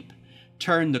asleep,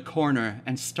 turned the corner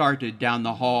and started down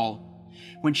the hall.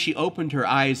 When she opened her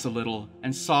eyes a little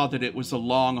and saw that it was a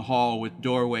long hall with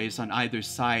doorways on either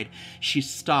side, she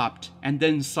stopped and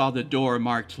then saw the door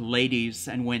marked "Ladies"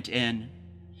 and went in.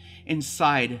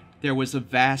 Inside, there was a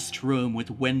vast room with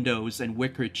windows and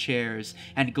wicker chairs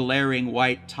and glaring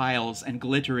white tiles and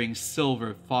glittering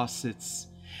silver faucets.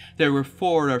 There were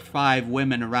 4 or 5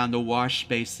 women around the wash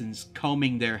basins,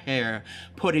 combing their hair,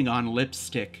 putting on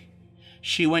lipstick.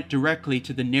 She went directly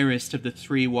to the nearest of the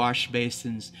 3 wash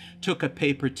basins, took a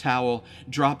paper towel,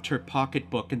 dropped her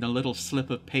pocketbook and the little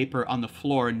slip of paper on the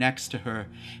floor next to her,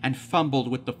 and fumbled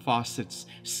with the faucets,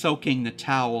 soaking the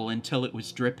towel until it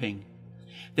was dripping.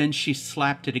 Then she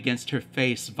slapped it against her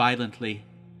face violently.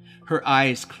 Her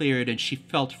eyes cleared and she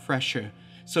felt fresher,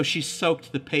 so she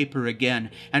soaked the paper again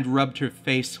and rubbed her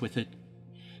face with it.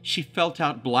 She felt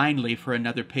out blindly for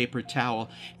another paper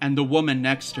towel, and the woman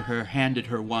next to her handed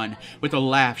her one, with a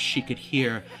laugh she could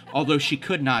hear, although she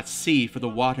could not see for the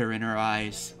water in her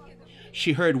eyes.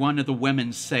 She heard one of the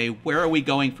women say, "Where are we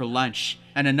going for lunch?"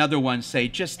 and another one say,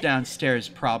 "Just downstairs,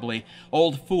 probably.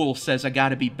 Old fool says I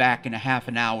gotta be back in a half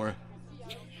an hour."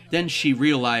 Then she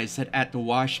realized that at the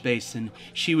wash basin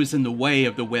she was in the way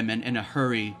of the women in a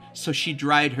hurry, so she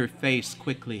dried her face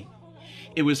quickly.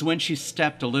 It was when she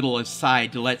stepped a little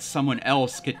aside to let someone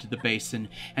else get to the basin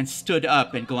and stood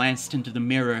up and glanced into the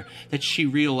mirror that she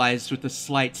realized with a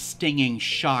slight stinging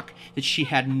shock that she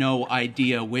had no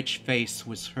idea which face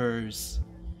was hers.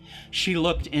 She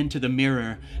looked into the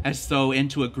mirror as though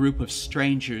into a group of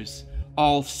strangers,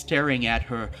 all staring at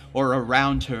her or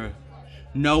around her.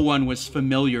 No one was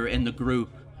familiar in the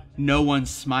group. No one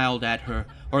smiled at her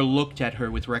or looked at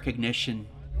her with recognition.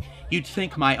 You'd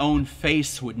think my own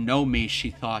face would know me, she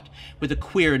thought, with a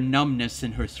queer numbness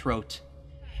in her throat.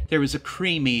 There was a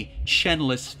creamy,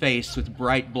 chinless face with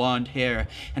bright blonde hair,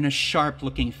 and a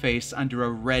sharp-looking face under a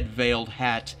red-veiled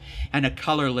hat, and a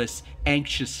colorless,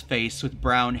 anxious face with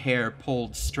brown hair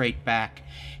pulled straight back,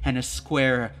 and a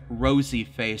square, rosy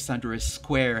face under a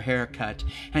square haircut,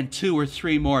 and 2 or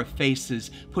 3 more faces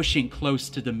pushing close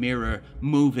to the mirror,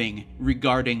 moving,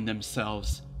 regarding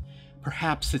themselves.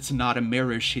 Perhaps it's not a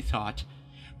mirror, she thought.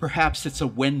 Perhaps it's a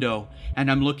window,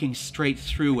 and I'm looking straight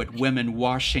through at women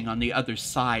washing on the other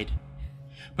side.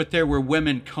 But there were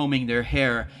women combing their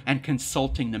hair and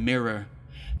consulting the mirror.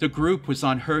 The group was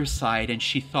on her side, and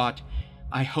she thought,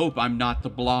 I hope I'm not the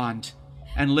blonde,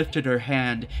 and lifted her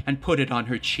hand and put it on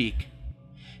her cheek.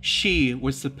 She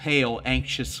was the pale,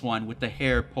 anxious one with the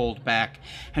hair pulled back,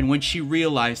 and when she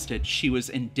realized it, she was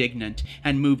indignant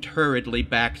and moved hurriedly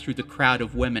back through the crowd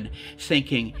of women,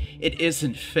 thinking, it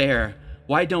isn't fair.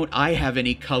 Why don't I have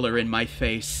any color in my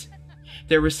face?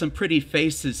 There were some pretty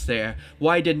faces there.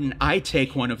 Why didn't I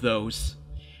take one of those?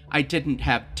 I didn't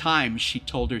have time, she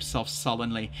told herself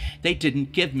sullenly. They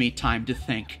didn't give me time to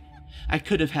think. I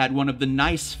could have had one of the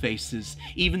nice faces.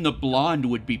 Even the blonde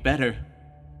would be better.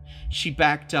 She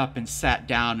backed up and sat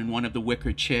down in one of the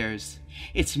wicker chairs.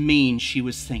 It's mean, she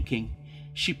was thinking.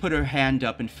 She put her hand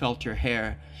up and felt her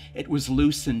hair. It was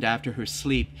loosened after her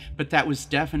sleep, but that was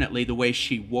definitely the way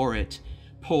she wore it,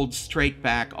 pulled straight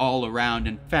back all around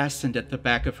and fastened at the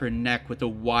back of her neck with a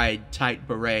wide, tight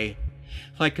beret.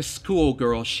 Like a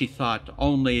schoolgirl, she thought,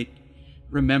 only,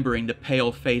 remembering the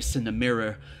pale face in the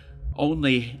mirror,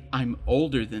 only I'm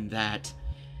older than that.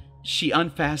 She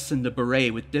unfastened the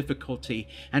beret with difficulty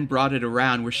and brought it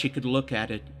around where she could look at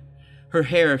it. Her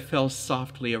hair fell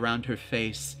softly around her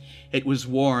face. It was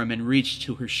warm and reached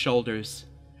to her shoulders.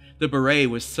 The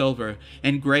beret was silver.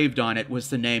 Engraved on it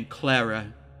was the name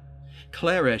Clara.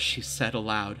 Clara, she said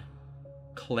aloud.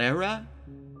 Clara?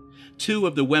 2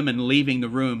 of the women leaving the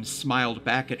room smiled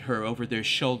back at her over their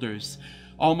shoulders.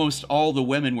 Almost all the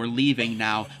women were leaving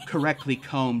now, correctly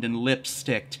combed and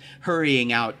lipsticked,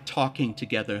 hurrying out, talking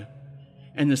together.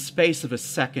 In the space of a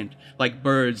second, like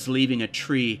birds leaving a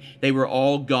tree, they were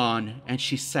all gone, and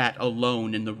she sat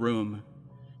alone in the room.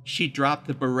 She dropped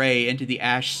the beret into the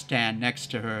ash stand next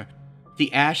to her.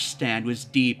 The ash stand was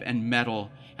deep and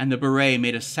metal, and the beret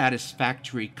made a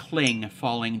satisfactory cling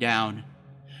falling down.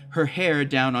 Her hair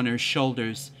down on her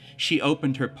shoulders, she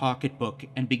opened her pocketbook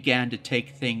and began to take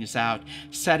things out,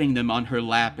 setting them on her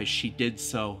lap as she did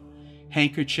so.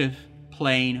 Handkerchief,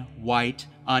 plain, white,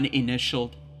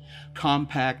 uninitialed.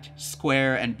 Compact,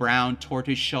 square, and brown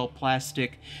tortoiseshell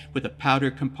plastic with a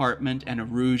powder compartment and a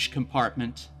rouge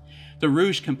compartment. The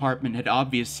rouge compartment had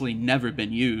obviously never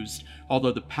been used,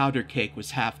 although the powder cake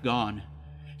was half gone.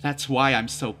 That's why I'm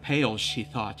so pale, she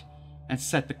thought, and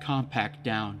set the compact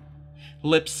down.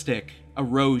 Lipstick, a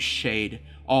rose shade,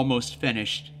 almost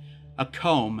finished. A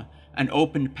comb, an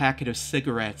opened packet of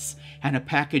cigarettes, and a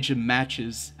package of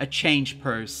matches, a change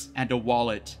purse, and a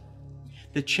wallet.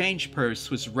 The change purse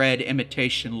was red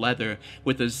imitation leather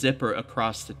with a zipper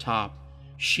across the top.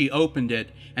 She opened it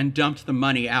and dumped the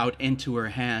money out into her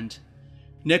hand.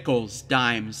 Nickels,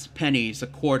 dimes, pennies, a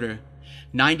quarter.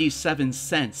 97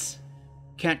 cents.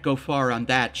 Can't go far on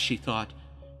that, she thought,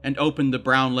 and opened the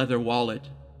brown leather wallet.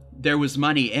 There was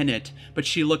money in it, but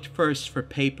she looked first for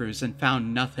papers and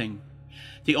found nothing.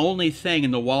 The only thing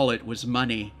in the wallet was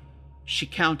money. She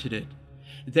counted it.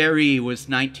 There was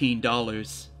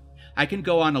 $19. I can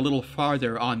go on a little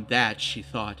farther on that, she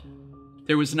thought.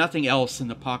 There was nothing else in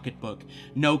the pocketbook.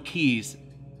 No keys.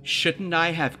 Shouldn't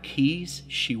I have keys?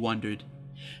 She wondered.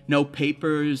 No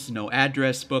papers, no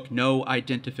address book, no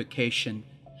identification.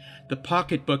 The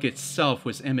pocketbook itself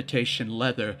was imitation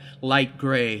leather, light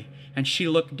gray, and she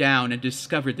looked down and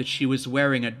discovered that she was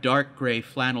wearing a dark gray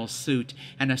flannel suit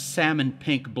and a salmon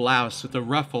pink blouse with a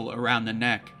ruffle around the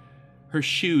neck. Her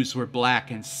shoes were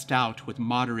black and stout with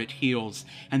moderate heels,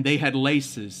 and they had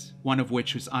laces, one of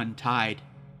which was untied.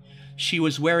 She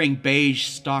was wearing beige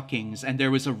stockings, and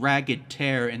there was a ragged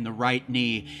tear in the right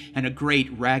knee and a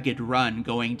great ragged run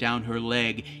going down her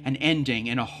leg and ending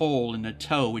in a hole in the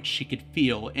toe which she could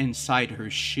feel inside her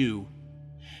shoe.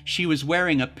 She was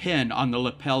wearing a pin on the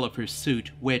lapel of her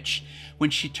suit, which, when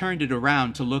she turned it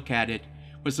around to look at it,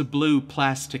 was a blue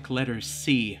plastic letter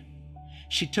C.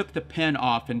 She took the pin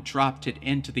off and dropped it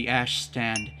into the ash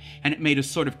stand, and it made a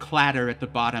sort of clatter at the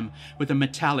bottom with a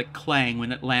metallic clang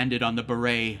when it landed on the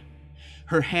beret.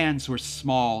 Her hands were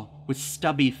small, with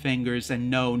stubby fingers and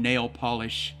no nail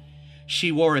polish. She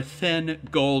wore a thin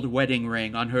gold wedding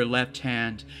ring on her left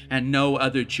hand and no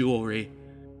other jewelry.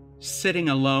 Sitting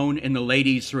alone in the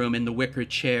ladies' room in the wicker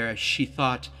chair, she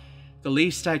thought, the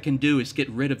least I can do is get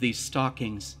rid of these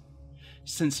stockings.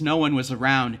 Since no one was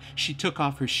around, she took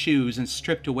off her shoes and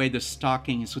stripped away the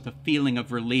stockings with a feeling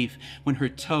of relief when her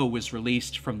toe was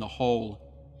released from the hole.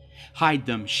 Hide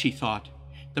them, she thought.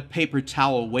 The paper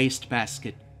towel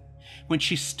wastebasket. When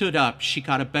she stood up, she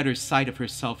got a better sight of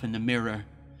herself in the mirror.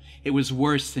 It was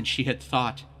worse than she had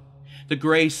thought. The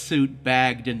gray suit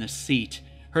bagged in the seat.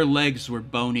 Her legs were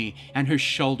bony, and her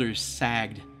shoulders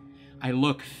sagged. I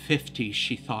look 50,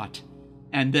 she thought.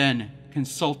 And then,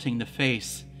 consulting the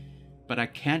face, but I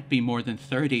can't be more than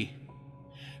 30.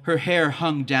 Her hair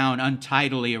hung down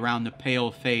untidily around the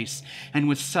pale face, and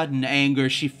with sudden anger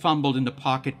she fumbled in the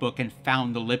pocketbook and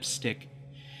found the lipstick.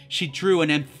 She drew an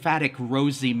emphatic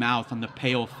rosy mouth on the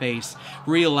pale face,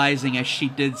 realizing as she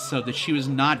did so that she was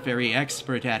not very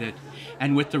expert at it,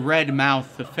 and with the red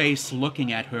mouth, the face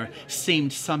looking at her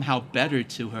seemed somehow better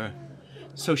to her.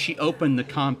 So she opened the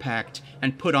compact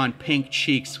and put on pink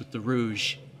cheeks with the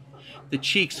rouge. The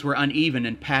cheeks were uneven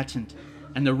and patent,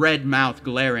 and the red mouth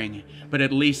glaring, but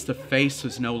at least the face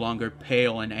was no longer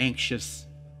pale and anxious.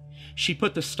 She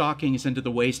put the stockings into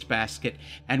the wastebasket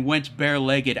and went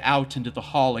bare-legged out into the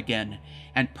hall again,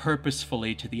 and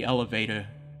purposefully to the elevator.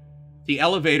 The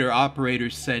elevator operator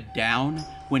said down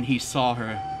when he saw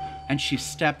her, and she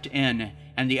stepped in,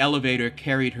 and the elevator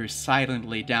carried her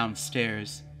silently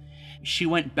downstairs. She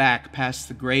went back past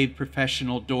the grave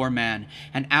professional doorman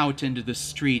and out into the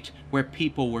street where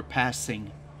people were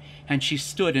passing, and she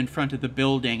stood in front of the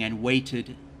building and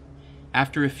waited.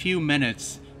 After a few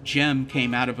minutes, Jim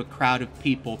came out of a crowd of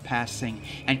people passing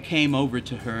and came over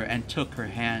to her and took her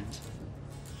hand.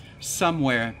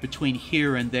 Somewhere between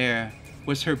here and there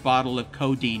was her bottle of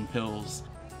codeine pills.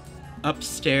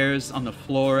 Upstairs on the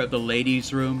floor of the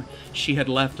ladies' room, she had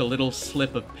left a little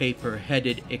slip of paper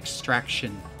headed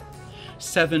extraction.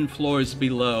 7 floors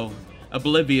below,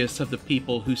 oblivious of the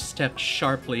people who stepped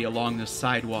sharply along the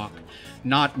sidewalk,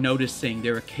 not noticing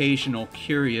their occasional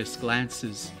curious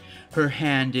glances, her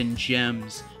hand in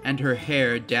Jim's and her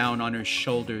hair down on her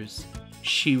shoulders,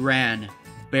 she ran,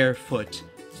 barefoot,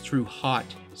 through hot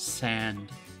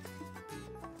sand.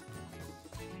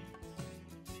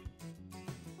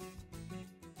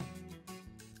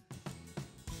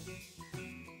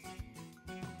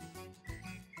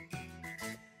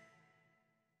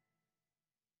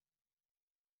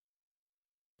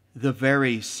 The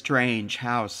Very Strange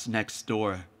House Next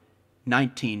Door,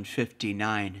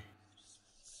 1959.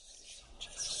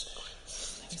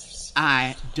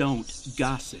 I don't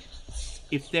gossip.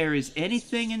 If there is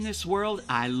anything in this world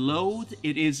I loathe,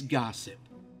 it is gossip.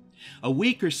 A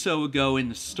week or so ago in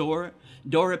the store,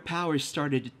 Dora Powers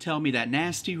started to tell me that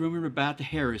nasty rumor about the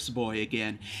Harris boy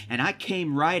again, and I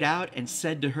came right out and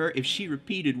said to her if she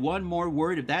repeated one more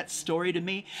word of that story to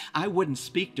me, I wouldn't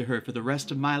speak to her for the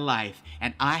rest of my life,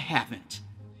 and I haven't.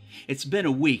 It's been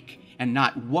a week, and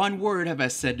not one word have I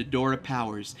said to Dora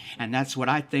Powers, and that's what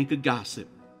I think of gossip.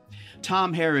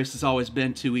 Tom Harris has always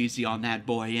been too easy on that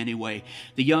boy anyway.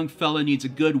 The young fella needs a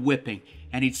good whipping,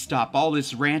 and he'd stop all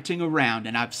this ranting around,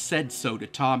 and I've said so to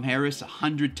Tom Harris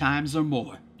 100 times or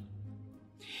more.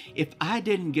 If I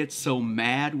didn't get so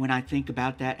mad when I think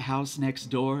about that house next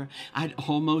door, I'd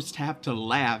almost have to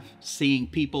laugh seeing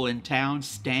people in town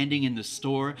standing in the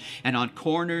store and on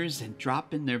corners and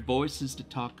dropping their voices to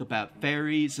talk about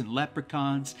fairies and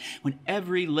leprechauns when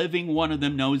every living one of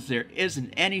them knows there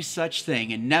isn't any such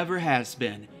thing and never has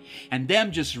been, and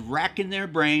them just racking their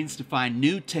brains to find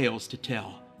new tales to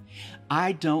tell.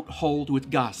 I don't hold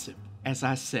with gossip, as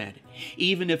I said,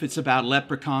 even if it's about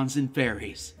leprechauns and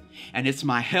fairies. And it's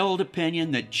my held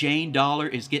opinion that Jane Dollar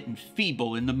is getting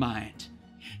feeble in the mind.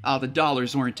 The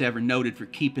Dollars weren't ever noted for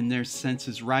keeping their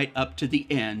senses right up to the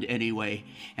end anyway,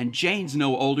 and Jane's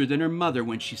no older than her mother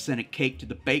when she sent a cake to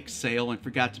the bake sale and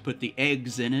forgot to put the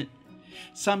eggs in it.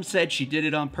 Some said she did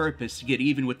it on purpose to get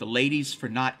even with the ladies for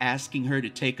not asking her to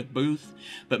take a booth,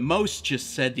 but most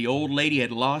just said the old lady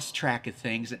had lost track of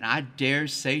things, and I dare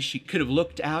say she could have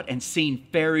looked out and seen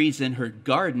fairies in her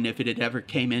garden if it had ever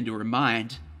came into her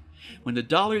mind. When the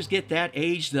Dollars get that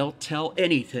age, they'll tell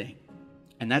anything.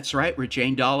 And that's right where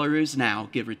Jane Dollar is now,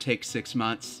 give or take 6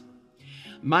 months.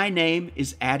 My name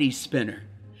is Addie Spinner,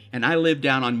 and I live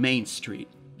down on Main Street,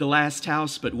 the last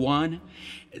house but one.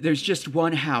 There's just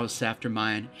one house after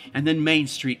mine, and then Main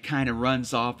Street kind of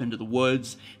runs off into the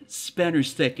woods.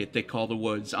 Spinner's Thicket, they call the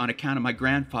woods, on account of my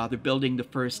grandfather building the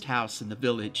first house in the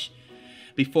village.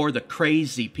 Before the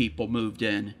crazy people moved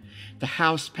in, the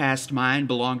house past mine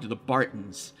belonged to the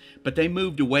Bartons, but they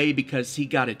moved away because he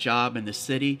got a job in the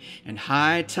city, and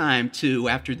high time too,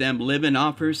 after them living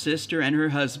off her sister and her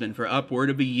husband for upward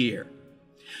of a year.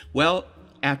 Well,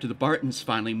 after the Bartons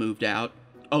finally moved out,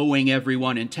 owing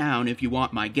everyone in town if you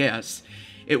want my guess,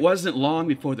 it wasn't long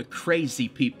before the crazy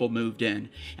people moved in,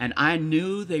 and I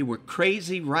knew they were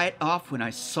crazy right off when I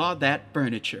saw that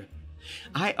furniture.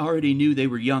 I already knew they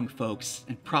were young folks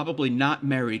and probably not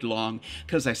married long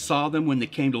because I saw them when they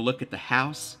came to look at the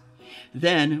house.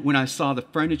 Then, when I saw the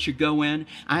furniture go in,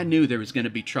 I knew there was going to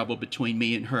be trouble between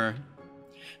me and her.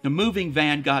 The moving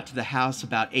van got to the house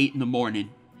about 8 in the morning.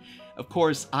 Of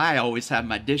course, I always have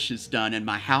my dishes done and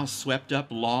my house swept up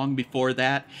long before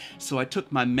that, so I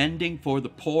took my mending for the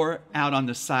poor out on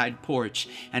the side porch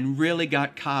and really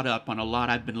got caught up on a lot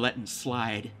I'd been letting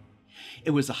slide.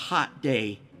 It was a hot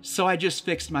day, so I just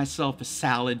fixed myself a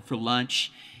salad for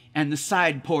lunch, and the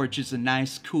side porch is a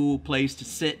nice cool place to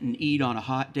sit and eat on a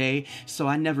hot day, so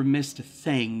I never missed a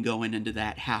thing going into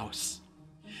that house.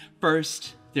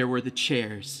 First, there were the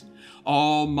chairs,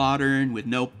 all modern with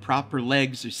no proper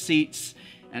legs or seats,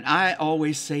 and I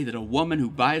always say that a woman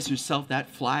who buys herself that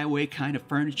flyaway kind of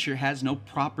furniture has no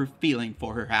proper feeling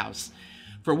for her house.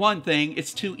 For one thing,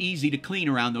 it's too easy to clean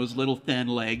around those little thin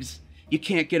legs. You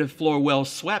can't get a floor well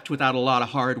swept without a lot of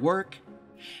hard work.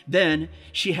 Then,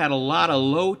 she had a lot of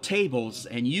low tables,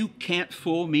 and you can't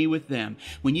fool me with them.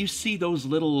 When you see those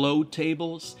little low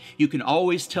tables, you can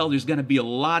always tell there's going to be a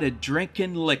lot of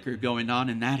drinking liquor going on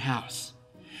in that house.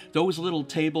 Those little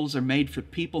tables are made for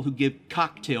people who give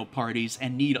cocktail parties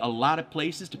and need a lot of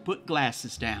places to put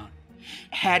glasses down.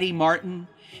 Hattie Martin,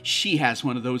 she has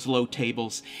one of those low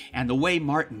tables, and the way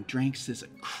Martin drinks is a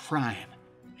crime.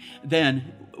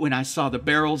 Then, when I saw the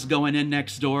barrels going in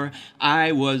next door,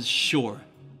 I was sure.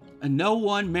 No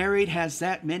one married has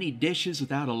that many dishes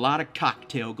without a lot of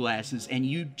cocktail glasses, and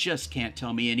you just can't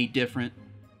tell me any different.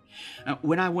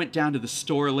 When I went down to the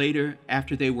store later,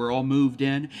 after they were all moved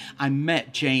in, I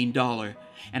met Jane Dollar,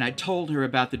 and I told her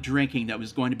about the drinking that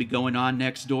was going to be going on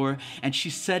next door, and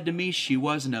she said to me she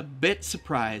wasn't a bit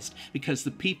surprised because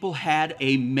the people had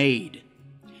a maid.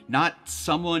 Not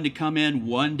someone to come in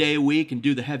one day a week and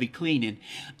do the heavy cleaning.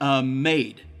 A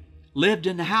maid. Lived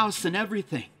in the house and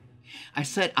everything. I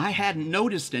said I hadn't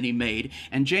noticed any maid,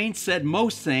 and Jane said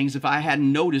most things, if I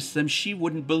hadn't noticed them, she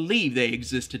wouldn't believe they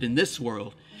existed in this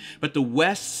world. But the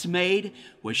West's maid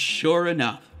was sure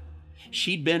enough.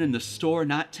 She'd been in the store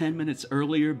not 10 minutes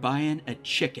earlier buying a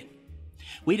chicken.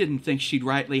 We didn't think she'd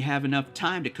rightly have enough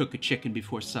time to cook a chicken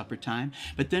before supper time,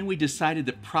 but then we decided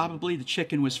that probably the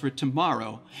chicken was for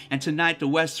tomorrow, and tonight the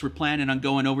Wests were planning on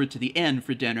going over to the inn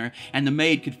for dinner, and the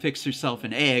maid could fix herself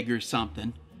an egg or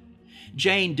something.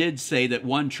 Jane did say that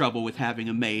one trouble with having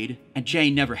a maid, and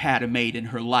Jane never had a maid in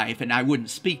her life, and I wouldn't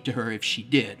speak to her if she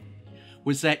did,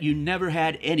 was that you never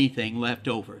had anything left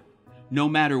over. No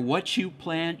matter what you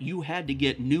planned, you had to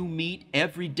get new meat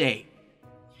every day.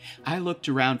 I looked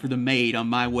around for the maid on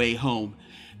my way home.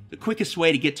 The quickest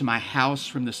way to get to my house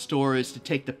from the store is to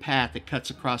take the path that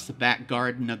cuts across the back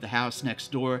garden of the house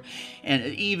next door, and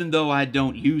even though I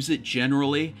don't use it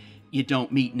generally, you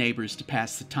don't meet neighbors to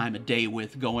pass the time of day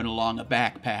with going along a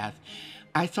back path.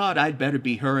 I thought I'd better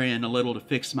be hurrying a little to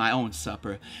fix my own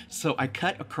supper, so I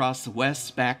cut across the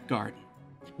West's back garden.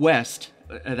 West,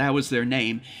 that was their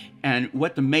name. And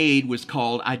what the maid was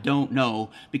called, I don't know,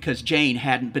 because Jane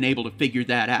hadn't been able to figure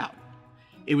that out.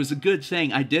 It was a good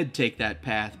thing I did take that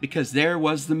path, because there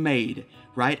was the maid,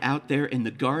 right out there in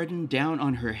the garden, down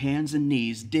on her hands and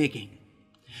knees, digging.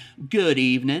 "Good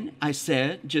evening," I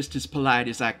said, just as polite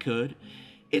as I could.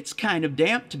 "It's kind of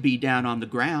damp to be down on the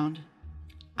ground."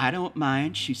 "I don't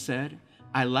mind," she said.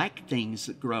 "I like things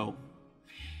that grow."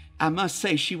 I must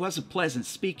say she was a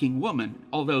pleasant-speaking woman,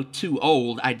 although too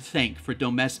old, I'd think, for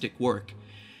domestic work.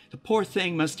 The poor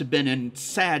thing must have been in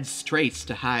sad straits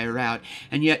to hire out,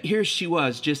 and yet here she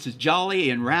was, just as jolly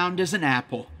and round as an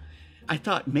apple. I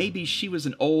thought maybe she was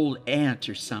an old aunt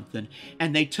or something,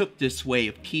 and they took this way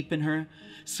of keeping her.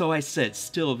 So I said,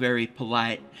 still very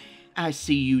polite, "I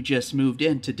see you just moved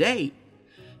in today."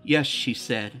 "Yes," she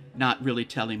said, not really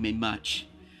telling me much.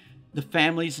 "The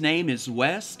family's name is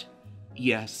West?"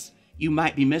 "Yes." "You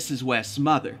might be Mrs. West's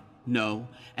mother?" "No."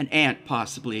 "An aunt,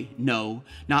 possibly?" "No."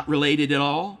 "Not related at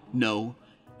all?" "No."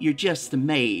 "You're just the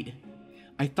maid."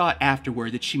 I thought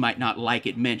afterward that she might not like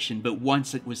it mentioned, but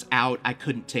once it was out, I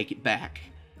couldn't take it back.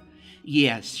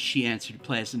 "Yes," she answered,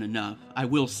 pleasant enough. "I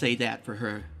will say that for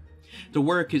her." "The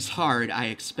work is hard, I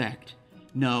expect."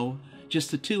 "No." "Just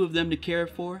the two of them to care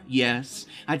for?" "Yes."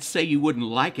 "I'd say you wouldn't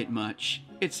like it much."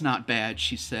 "It's not bad,"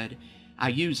 she said. "I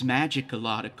use magic a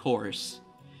lot, of course."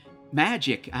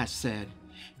 "Magic," I said.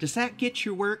 "Does that get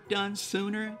your work done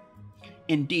sooner?"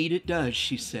 "Indeed it does,"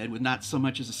 she said, with not so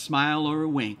much as a smile or a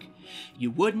wink.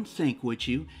 "You wouldn't think, would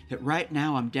you, that right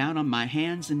now I'm down on my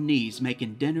hands and knees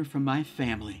making dinner for my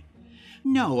family?"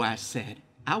 "No," I said.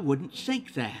 "I wouldn't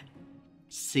think that."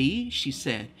 "See," she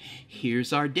said,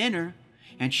 "here's our dinner."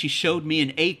 And she showed me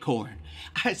an acorn.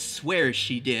 I swear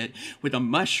she did, with a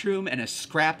mushroom and a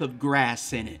scrap of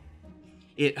grass in it.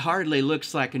 "It hardly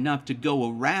looks like enough to go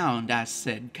around," I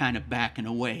said, kind of backing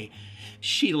away.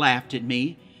 She laughed at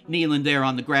me, kneeling there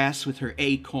on the grass with her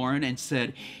acorn, and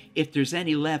said, "If there's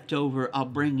any left over, I'll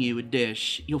bring you a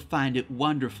dish. You'll find it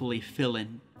wonderfully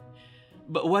filling."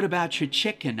 "But what about your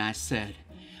chicken?" I said.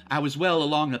 I was well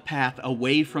along the path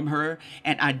away from her,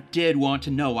 and I did want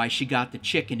to know why she got the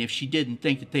chicken if she didn't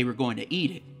think that they were going to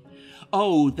eat it.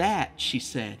 "Oh, that," she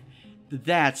said.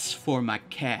 "That's for my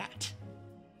cat."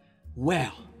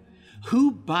 Well,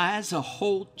 who buys a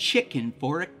whole chicken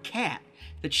for a cat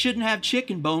that shouldn't have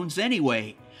chicken bones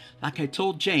anyway? Like I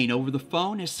told Jane over the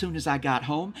phone as soon as I got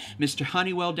home, Mr.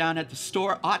 Honeywell down at the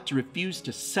store ought to refuse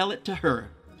to sell it to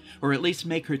her, or at least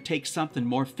make her take something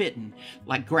more fitting,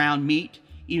 like ground meat,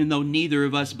 even though neither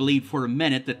of us believed for a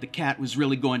minute that the cat was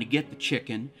really going to get the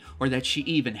chicken, or that she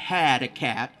even had a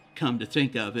cat, come to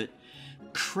think of it.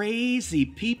 Crazy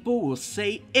people will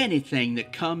say anything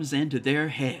that comes into their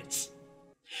heads.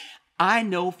 I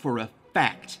know for a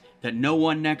fact that no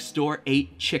one next door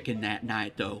ate chicken that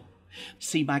night, though.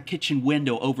 See, my kitchen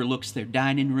window overlooks their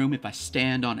dining room if I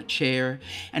stand on a chair,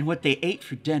 and what they ate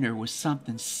for dinner was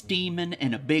something steaming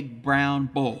in a big brown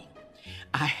bowl.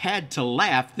 I had to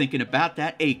laugh thinking about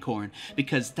that acorn,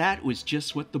 because that was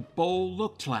just what the bowl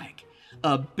looked like.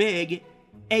 A big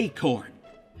acorn.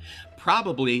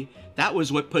 Probably that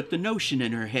was what put the notion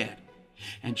in her head.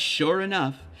 And sure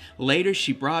enough, later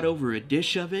she brought over a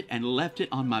dish of it and left it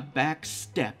on my back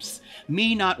steps.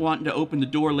 Me not wanting to open the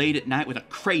door late at night with a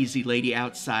crazy lady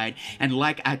outside, and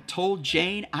like I told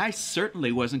Jane, I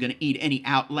certainly wasn't going to eat any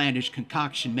outlandish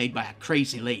concoction made by a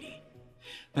crazy lady.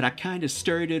 But I kind of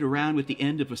stirred it around with the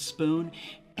end of a spoon,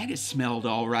 and it smelled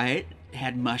all right. It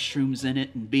had mushrooms in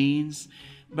it and beans,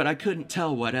 but I couldn't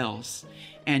tell what else.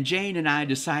 And Jane and I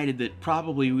decided that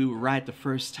probably we were right the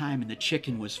first time and the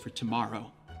chicken was for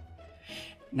tomorrow.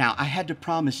 Now, I had to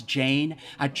promise Jane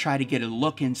I'd try to get a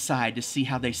look inside to see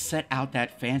how they set out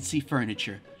that fancy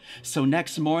furniture. So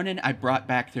next morning, I brought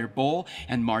back their bowl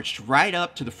and marched right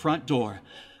up to the front door.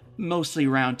 Mostly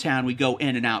around town we go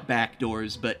in and out back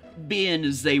doors, but being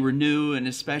as they were new, and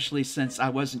especially since I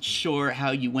wasn't sure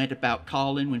how you went about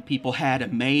calling when people had a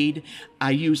maid,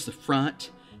 I used the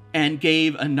front and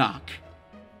gave a knock.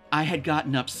 I had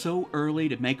gotten up so early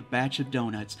to make a batch of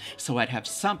donuts, so I'd have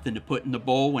something to put in the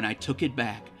bowl when I took it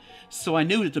back. So I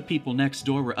knew that the people next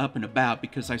door were up and about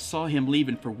because I saw him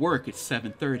leaving for work at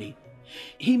 7:30.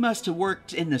 He must have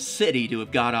worked in the city to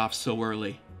have got off so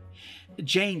early.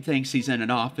 Jane thinks he's in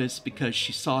an office because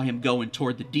she saw him going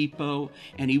toward the depot,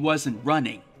 and he wasn't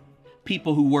running.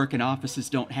 People who work in offices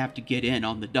don't have to get in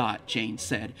on the dot, Jane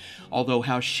said, although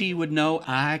how she would know,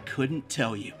 I couldn't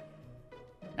tell you.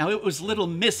 Now, it was little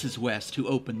Mrs. West who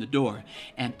opened the door,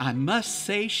 and I must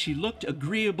say she looked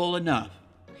agreeable enough.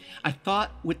 I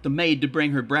thought with the maid to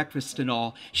bring her breakfast and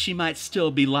all, she might still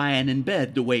be lying in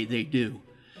bed the way they do.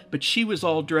 but she was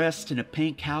all dressed in a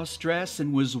pink house dress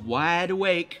and was wide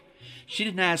awake. She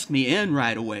didn't ask me in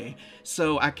right away,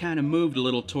 so I kind of moved a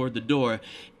little toward the door,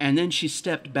 and then she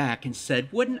stepped back and said,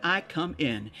 "Wouldn't I come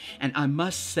in?" And I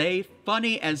must say,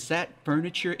 funny as that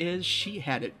furniture is, she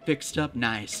had it fixed up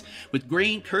nice, with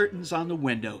green curtains on the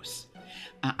windows.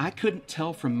 I couldn't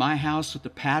tell from my house what the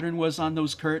pattern was on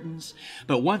those curtains,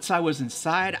 but once I was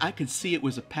inside, I could see it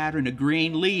was a pattern of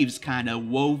green leaves kind of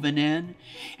woven in,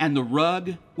 and the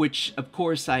rug, which of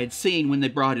course I had seen when they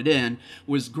brought it in,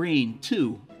 was green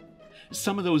too.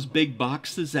 Some of those big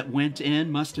boxes that went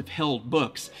in must have held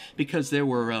books, because there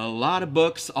were a lot of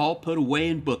books all put away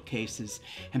in bookcases.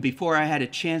 And before I had a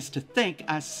chance to think,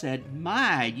 I said,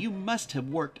 "My, you must have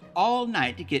worked all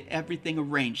night to get everything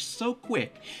arranged so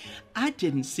quick. I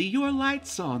didn't see your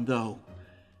lights on, though."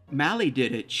 "Mally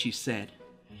did it," she said.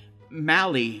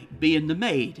 "Mally being the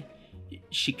maid."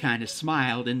 She kind of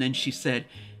smiled, and then she said,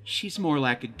 "She's more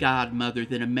like a godmother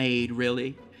than a maid,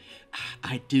 really."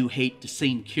 I do hate to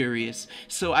seem curious,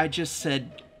 so I just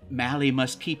said, "Mally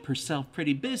must keep herself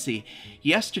pretty busy.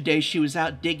 Yesterday she was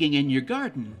out digging in your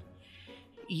garden."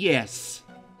 "Yes."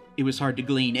 It was hard to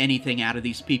glean anything out of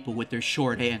these people with their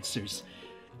short answers.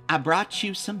 "I brought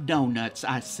you some doughnuts,"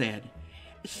 I said.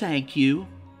 "Thank you."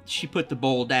 She put the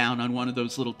bowl down on one of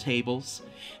those little tables.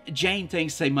 Jane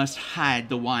thinks they must hide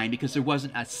the wine because there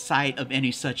wasn't a sight of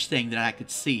any such thing that I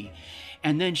could see.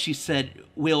 And then she said,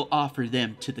 "We'll offer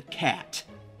them to the cat."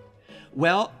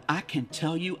 Well, I can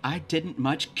tell you I didn't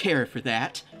much care for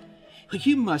that.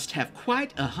 "You must have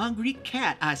quite a hungry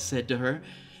cat," I said to her.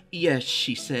 "Yes,"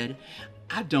 she said.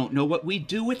 "I don't know what we'd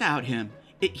do without him.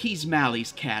 He's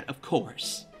Mally's cat, of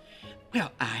course."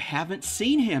 "Well, I haven't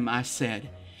seen him," I said.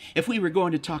 If we were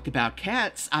going to talk about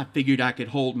cats, I figured I could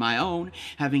hold my own,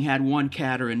 having had one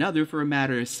cat or another for a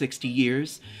matter of 60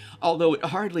 years, although it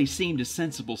hardly seemed a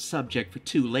sensible subject for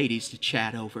two ladies to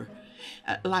chat over.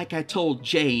 Like I told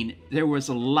Jane, there was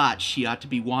a lot she ought to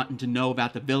be wanting to know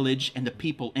about the village and the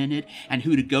people in it, and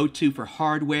who to go to for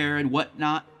hardware and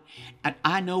whatnot. And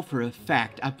I know for a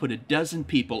fact I've put a dozen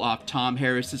people off Tom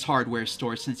Harris's hardware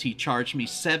store since he charged me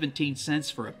 17 cents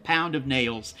for a pound of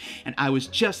nails, and I was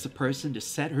just the person to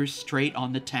set her straight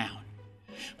on the town.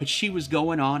 But she was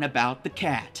going on about the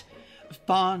cat.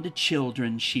 "Fond of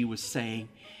children," she was saying.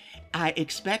 "I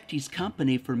expect he's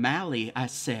company for Mally," I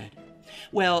said.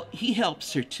 "Well, he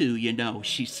helps her too, you know,"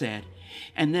 she said.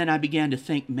 And then I began to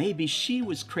think maybe she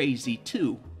was crazy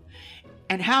too.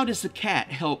 "And how does the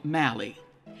cat help Mally?"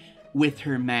 "With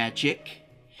her magic."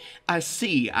 "I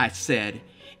see," I said,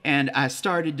 and I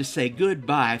started to say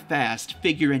goodbye fast,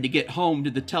 figuring to get home to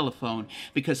the telephone,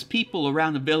 because people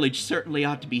around the village certainly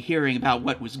ought to be hearing about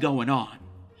what was going on.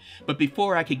 But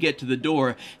before I could get to the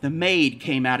door, the maid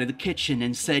came out of the kitchen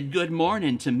and said good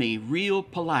morning to me, real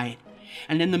polite.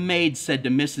 And then the maid said to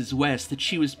Mrs. West that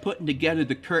she was putting together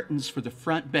the curtains for the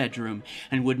front bedroom,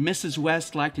 and would Mrs.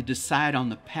 West like to decide on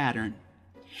the pattern.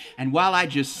 And while I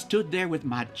just stood there with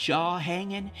my jaw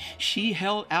hanging, she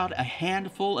held out a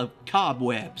handful of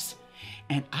cobwebs.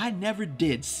 And I never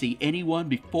did see anyone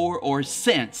before or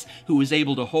since who was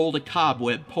able to hold a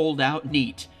cobweb pulled out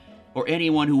neat, or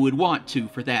anyone who would want to,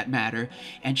 for that matter.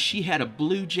 And she had a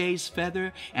blue jay's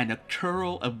feather and a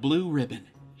curl of blue ribbon.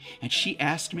 And she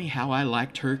asked me how I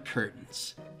liked her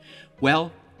curtains.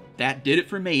 Well, that did it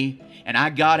for me, and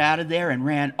I got out of there and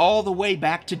ran all the way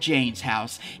back to Jane's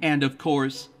house, and of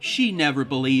course, she never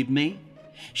believed me.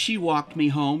 She walked me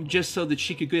home just so that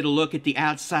she could get a look at the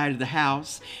outside of the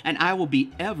house, and I will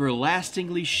be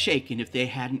everlastingly shaken if they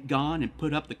hadn't gone and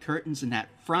put up the curtains in that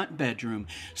front bedroom,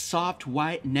 soft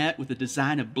white net with a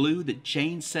design of blue that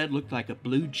Jane said looked like a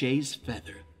blue jay's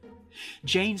feather.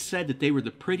 Jane said that they were the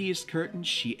prettiest curtains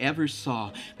she ever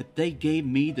saw, but they gave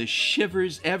me the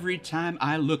shivers every time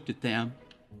I looked at them.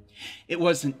 It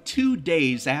wasn't 2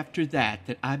 days after that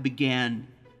that I began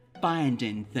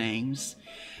finding things,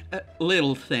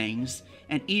 little things,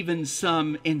 and even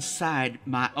some inside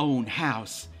my own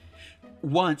house.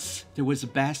 Once there was a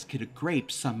basket of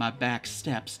grapes on my back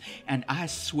steps, and I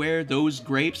swear those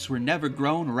grapes were never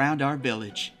grown around our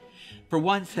village. For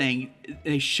one thing,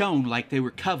 they shone like they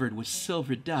were covered with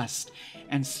silver dust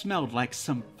and smelled like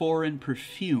some foreign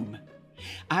perfume.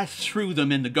 I threw them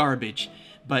in the garbage,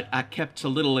 but I kept a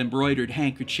little embroidered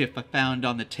handkerchief I found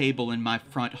on the table in my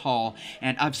front hall,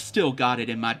 and I've still got it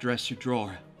in my dresser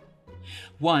drawer.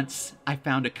 Once I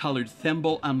found a colored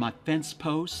thimble on my fence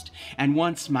post, and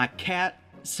once my cat,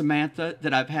 Samantha,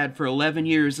 that I've had for 11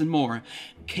 years and more,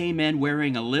 came in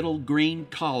wearing a little green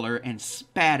collar and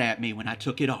spat at me when I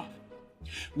took it off.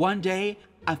 One day,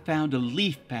 I found a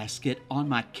leaf basket on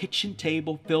my kitchen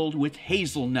table filled with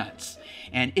hazelnuts,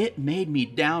 and it made me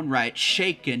downright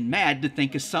shaken mad to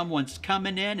think of someone's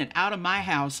coming in and out of my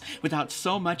house without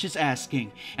so much as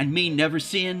asking, and me never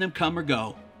seeing them come or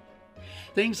go.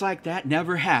 Things like that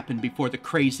never happened before the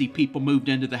crazy people moved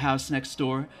into the house next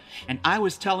door, and I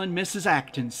was telling Mrs.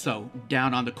 Acton so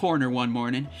down on the corner one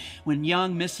morning when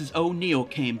young Mrs. O'Neill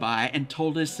came by and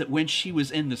told us that when she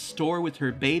was in the store with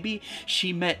her baby,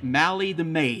 she met Mally the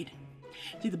maid.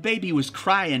 The baby was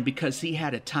crying because he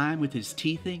had a time with his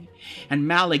teething, and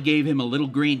Mally gave him a little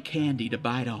green candy to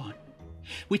bite on.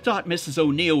 We thought Mrs.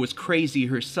 O'Neill was crazy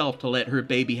herself to let her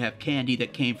baby have candy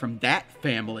that came from that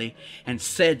family, and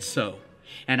said so.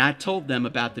 And I told them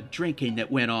about the drinking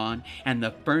that went on, and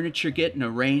the furniture getting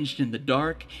arranged in the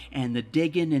dark, and the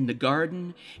digging in the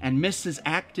garden, and Mrs.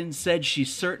 Acton said she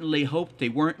certainly hoped they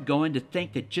weren't going to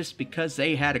think that just because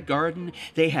they had a garden,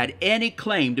 they had any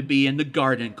claim to be in the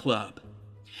garden club.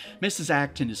 Mrs.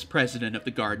 Acton is president of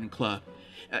the garden club.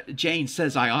 Jane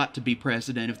says I ought to be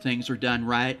president if things were done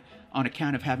right, on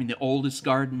account of having the oldest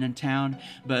garden in town,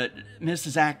 but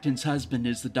Mrs. Acton's husband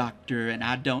is the doctor, and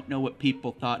I don't know what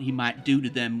people thought he might do to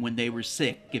them when they were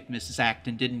sick if Mrs.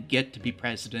 Acton didn't get to be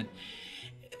president.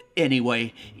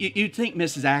 Anyway, you'd think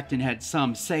Mrs. Acton had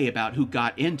some say about who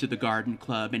got into the garden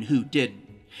club and who didn't.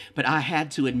 But I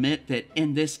had to admit that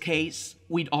in this case,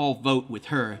 we'd all vote with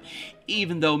her,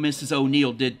 even though Mrs.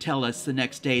 O'Neill did tell us the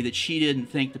next day that she didn't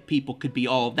think the people could be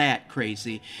all that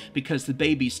crazy because the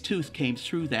baby's tooth came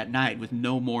through that night with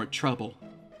no more trouble.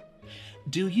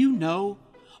 Do you know,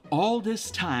 all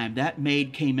this time that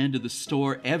maid came into the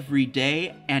store every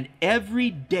day, and every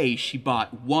day she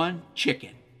bought one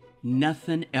chicken,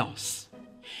 nothing else.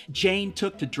 Jane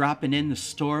took to dropping in the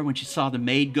store when she saw the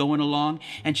maid going along,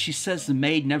 and she says the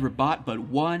maid never bought but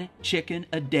one chicken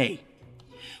a day.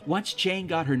 Once Jane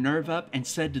got her nerve up and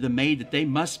said to the maid that they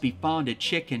must be fond of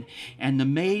chicken, and the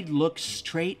maid looked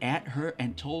straight at her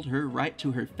and told her right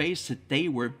to her face that they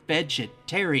were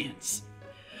vegetarians.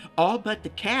 All but the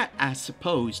cat, I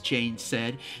suppose, Jane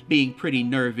said, being pretty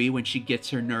nervy when she gets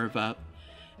her nerve up.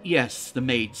 Yes, the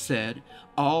maid said,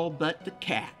 all but the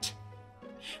cat.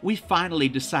 We finally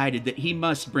decided that he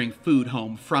must bring food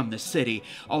home from the city,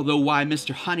 although why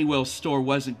Mr. Honeywell's store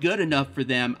wasn't good enough for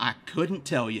them, I couldn't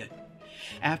tell you.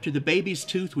 After the baby's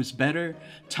tooth was better,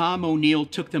 Tom O'Neill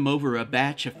took them over a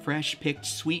batch of fresh-picked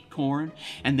sweet corn,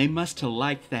 and they must have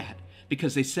liked that,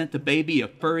 because they sent the baby a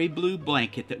furry blue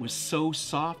blanket that was so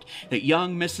soft that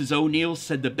young Mrs. O'Neill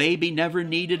said the baby never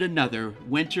needed another,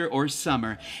 winter or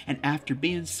summer, and after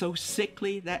being so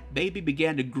sickly, that baby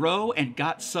began to grow and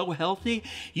got so healthy,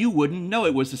 you wouldn't know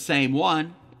it was the same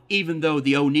one, even though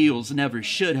the O'Neills never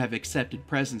should have accepted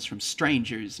presents from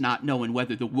strangers, not knowing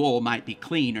whether the wool might be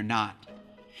clean or not.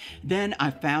 Then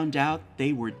I found out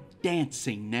they were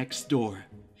dancing next door.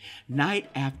 Night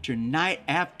after night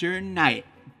after night,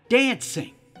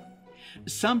 dancing.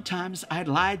 Sometimes I'd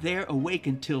lie there awake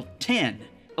until 10,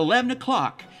 11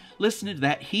 o'clock, listening to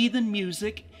that heathen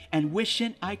music and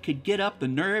wishing I could get up the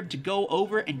nerve to go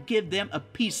over and give them a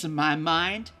piece of my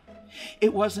mind.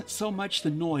 It wasn't so much the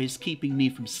noise keeping me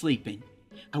from sleeping.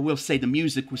 I will say the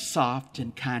music was soft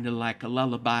and kind of like a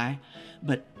lullaby,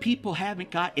 but people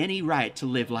haven't got any right to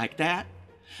live like that.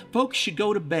 Folks should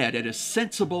go to bed at a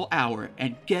sensible hour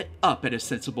and get up at a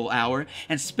sensible hour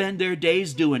and spend their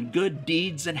days doing good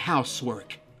deeds and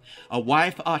housework. A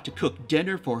wife ought to cook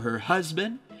dinner for her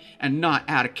husband, and not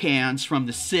out of cans from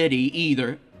the city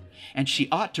either. And she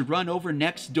ought to run over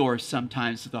next door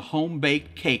sometimes with a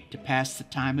home-baked cake to pass the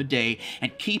time of day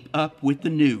and keep up with the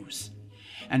news.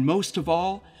 And most of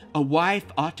all, a wife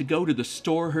ought to go to the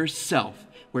store herself,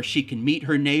 where she can meet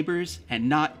her neighbors and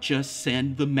not just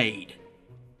send the maid.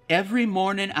 Every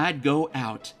morning I'd go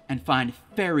out and find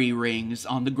fairy rings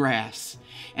on the grass,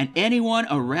 and anyone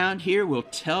around here will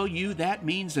tell you that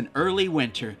means an early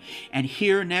winter, and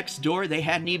here next door they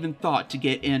hadn't even thought to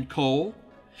get in coal.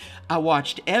 I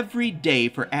watched every day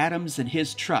for Adams and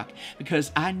his truck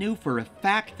because I knew for a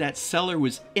fact that cellar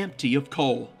was empty of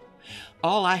coal.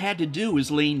 All I had to do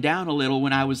was lean down a little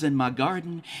when I was in my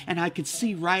garden, and I could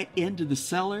see right into the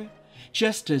cellar,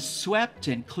 just as swept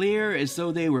and clear as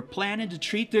though they were planning to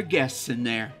treat their guests in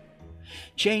there.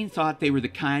 Jane thought they were the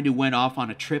kind who went off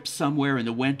on a trip somewhere in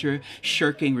the winter,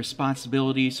 shirking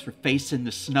responsibilities for facing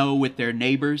the snow with their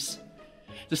neighbors.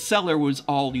 The cellar was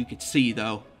all you could see,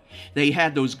 though. They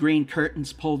had those green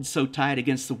curtains pulled so tight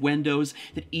against the windows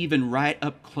that even right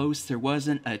up close there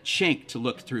wasn't a chink to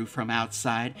look through from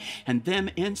outside, and them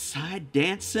inside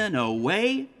dancing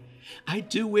away. I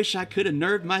do wish I could have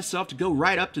nerved myself to go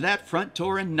right up to that front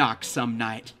door and knock some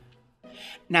night.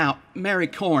 Now, Mary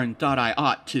Corn thought I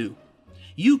ought to.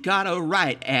 "You got a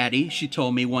right, Addie," she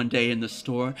told me one day in the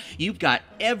store. "You've got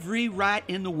every right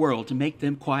in the world to make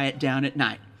them quiet down at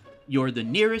night. You're the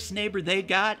nearest neighbor they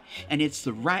got, and it's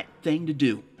the right thing to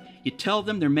do. You tell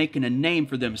them they're making a name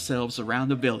for themselves around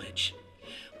the village."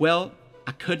 Well,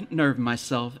 I couldn't nerve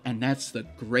myself, and that's the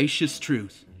gracious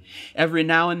truth. Every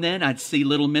now and then I'd see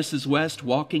little Mrs. West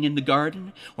walking in the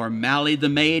garden, or Mally the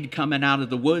maid coming out of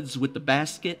the woods with the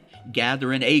basket,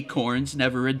 gathering acorns,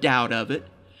 never a doubt of it.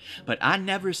 But I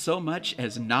never so much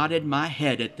as nodded my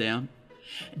head at them.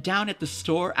 Down at the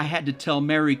store, I had to tell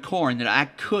Mary Corn that I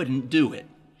couldn't do it.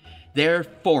 "They're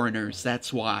foreigners,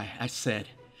 that's why," I said.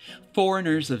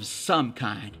 "Foreigners of some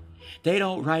kind. They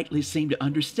don't rightly seem to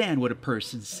understand what a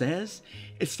person says.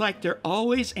 It's like they're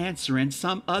always answering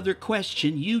some other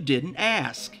question you didn't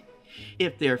ask."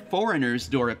 "If they're foreigners,"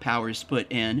 Dora Powers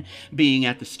put in, being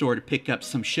at the store to pick up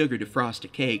some sugar to frost a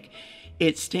cake,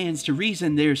 "it stands to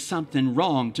reason there's something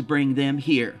wrong to bring them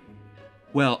here."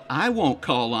 "Well, I won't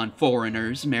call on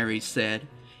foreigners," Mary said.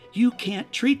 "You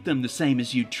can't treat them the same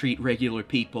as you treat regular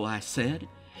people," I said.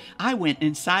 "I went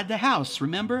inside the house,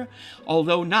 remember?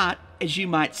 Although not, as you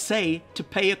might say, to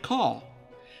pay a call."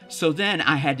 So then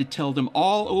I had to tell them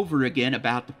all over again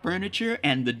about the furniture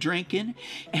and the drinking,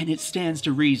 and it stands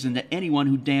to reason that anyone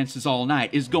who dances all night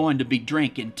is going to be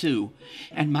drinking too,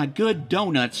 and my good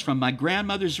donuts from my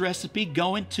grandmother's recipe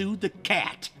going to the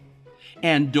cat.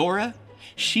 And Dora,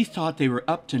 she thought they were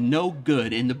up to no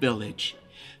good in the village.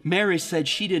 Mary said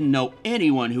she didn't know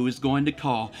anyone who was going to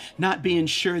call, not being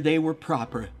sure they were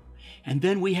proper. And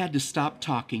then we had to stop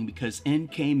talking because in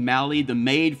came Mally the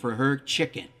maid for her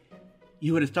chicken.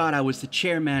 You would have thought I was the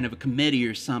chairman of a committee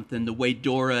or something, the way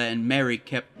Dora and Mary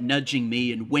kept nudging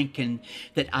me and winking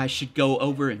that I should go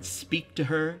over and speak to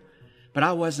her. But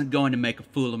I wasn't going to make a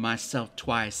fool of myself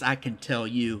twice, I can tell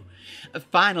you.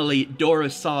 Finally, Dora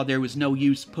saw there was no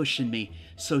use pushing me,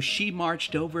 so she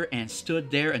marched over and stood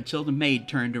there until the maid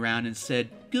turned around and said,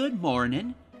 "Good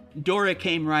morning." Dora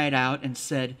came right out and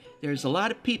said, "There's a lot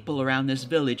of people around this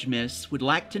village, miss, would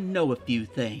like to know a few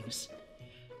things."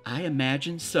 "I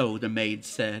imagine so," the maid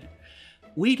said.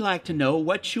 "We'd like to know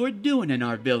what you're doing in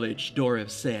our village," Dora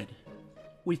said.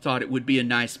 "We thought it would be a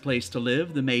nice place to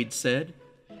live," the maid said.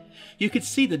 You could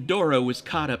see that Dora was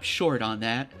caught up short on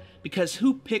that, because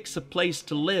who picks a place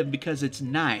to live because it's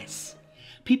nice?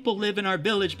 People live in our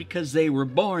village because they were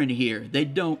born here. They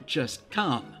don't just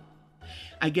come.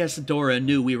 I guess Dora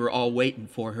knew we were all waiting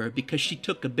for her because she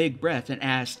took a big breath and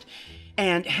asked,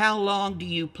 "And how long do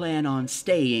you plan on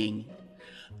staying?"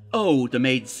 "Oh," the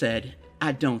maid said,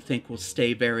 "I don't think we'll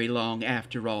stay very long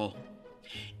after all."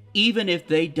 "Even if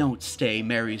they don't stay,"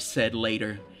 Mary said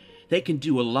later, "they can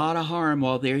do a lot of harm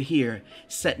while they're here,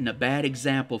 setting a bad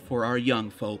example for our young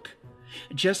folk.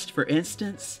 Just for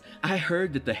instance, I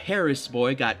heard that the Harris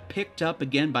boy got picked up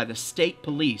again by the state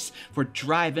police for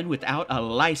driving without a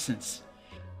license."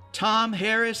 "Tom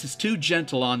Harris is too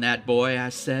gentle on that boy," I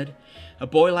said. "A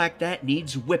boy like that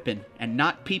needs whipping, and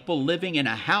not people living in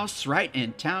a house right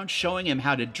in town showing him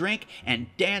how to drink and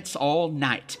dance all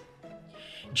night."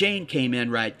 Jane came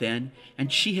in right then,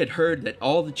 and she had heard that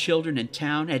all the children in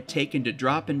town had taken to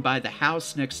dropping by the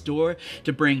house next door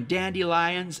to bring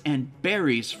dandelions and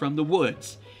berries from the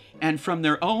woods, and from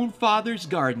their own father's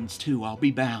gardens too, I'll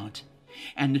be bound.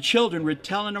 And the children were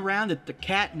telling around that the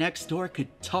cat next door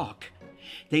could talk.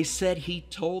 They said he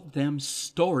told them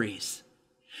stories.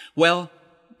 Well,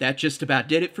 that just about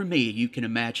did it for me, you can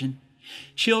imagine.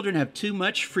 Children have too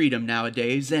much freedom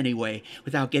nowadays anyway,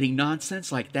 without getting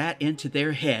nonsense like that into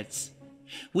their heads.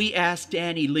 We asked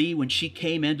Annie Lee when she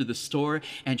came into the store,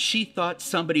 and she thought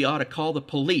somebody ought to call the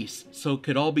police so it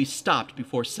could all be stopped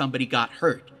before somebody got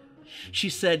hurt. She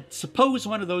said, "Suppose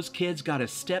one of those kids got a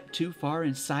step too far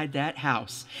inside that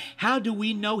house. How do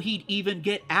we know he'd even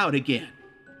get out again?"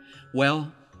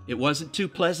 Well, it wasn't too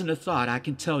pleasant a thought, I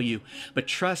can tell you, but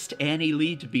trust Annie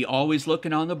Lee to be always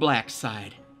looking on the black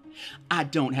side. I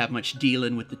don't have much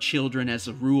dealing with the children as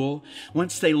a rule.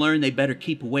 Once they learn, they better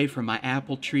keep away from my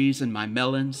apple trees and my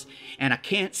melons, and I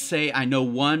can't say I know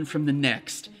one from the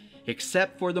next,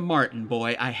 except for the Martin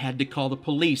boy I had to call the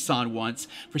police on once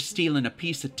for stealing a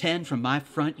piece of tin from my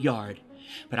front yard.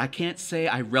 But I can't say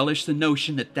I relish the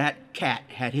notion that that cat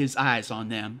had his eyes on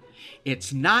them.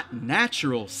 It's not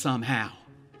natural somehow.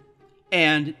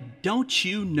 And don't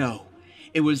you know,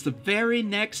 it was the very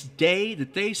next day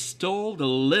that they stole the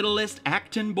littlest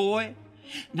Acton boy?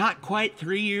 Not quite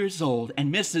 3 years old,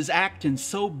 and Mrs. Acton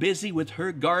so busy with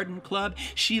her garden club,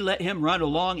 she let him run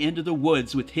along into the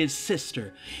woods with his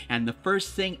sister, and the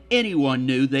first thing anyone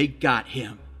knew, they got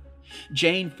him.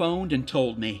 Jane phoned and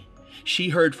told me. She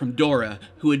heard from Dora,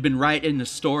 who had been right in the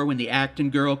store when the Acton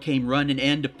girl came running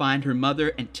in to find her mother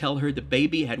and tell her the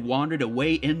baby had wandered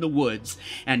away in the woods,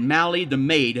 and Mally the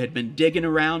maid had been digging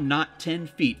around not 10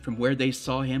 feet from where they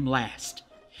saw him last.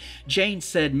 Jane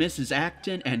said Mrs.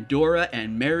 Acton and Dora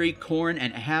and Mary Corn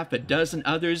and half a dozen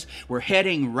others were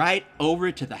heading right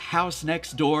over to the house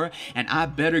next door, and I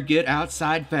better get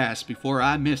outside fast before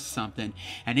I miss something,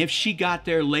 and if she got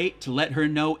there late, to let her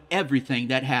know everything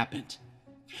that happened.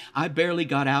 I barely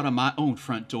got out of my own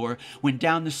front door when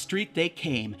down the street they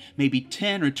came, maybe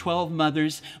 10 or 12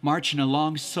 mothers, marching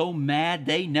along so mad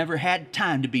they never had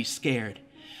time to be scared.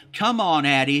 "Come on,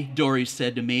 Addie," Dory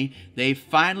said to me. "They've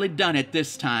finally done it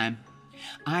this time."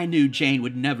 I knew Jane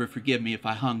would never forgive me if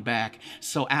I hung back,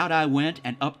 so out I went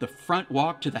and up the front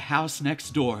walk to the house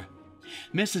next door.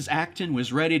 Mrs. Acton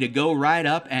was ready to go right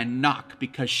up and knock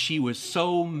because she was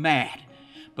so mad.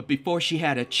 But before she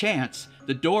had a chance,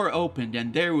 the door opened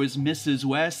and there was Mrs.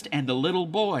 West and the little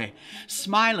boy,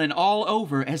 smiling all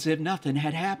over as if nothing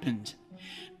had happened.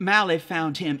 "Mally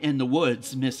found him in the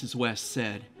woods," Mrs. West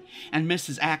said, and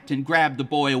Mrs. Acton grabbed the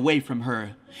boy away from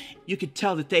her. You could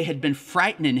tell that they had been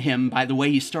frightening him by the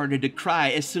way he started to cry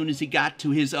as soon as he got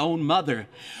to his own mother.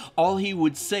 All he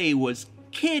would say was,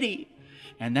 "Kitty,"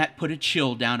 and that put a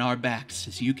chill down our backs,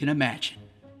 as you can imagine.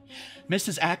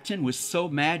 Mrs. Acton was so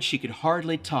mad she could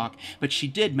hardly talk, but she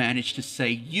did manage to say,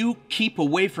 "You keep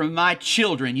away from my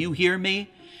children, you hear me?"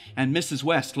 And Mrs.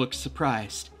 West looked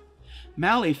surprised.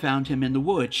 "Mally found him in the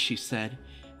woods," she said.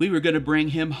 "We were going to bring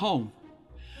him home."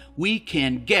 "We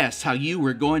can guess how you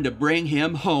were going to bring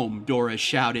him home," Dora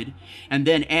shouted. And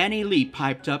then Annie Lee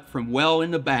piped up from well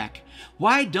in the back,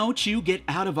 "Why don't you get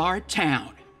out of our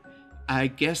town?" "I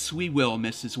guess we will,"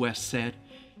 Mrs. West said.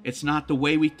 "It's not the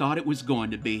way we thought it was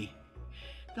going to be."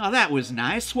 Now that was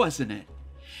nice, wasn't it?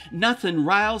 Nothing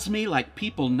riles me like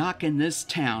people knocking this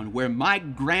town where my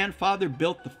grandfather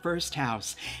built the first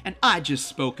house, and I just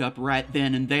spoke up right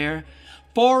then and there.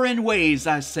 "Foreign ways,"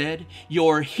 I said,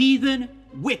 "you're heathen,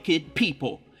 wicked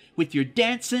people, with your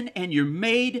dancing and your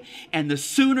maid, and the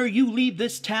sooner you leave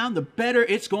this town, the better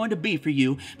it's going to be for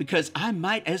you, because I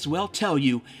might as well tell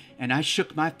you," and I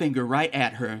shook my finger right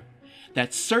at her,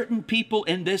 "that certain people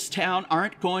in this town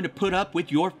aren't going to put up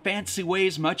with your fancy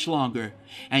ways much longer,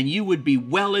 and you would be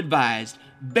well advised,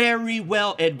 very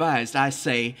well advised, I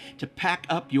say, to pack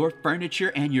up your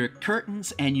furniture and your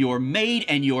curtains and your maid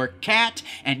and your cat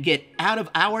and get out of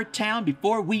our town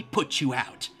before we put you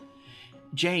out."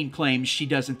 Jane claims she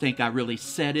doesn't think I really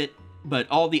said it, but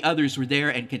all the others were there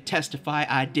and can testify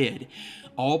I did,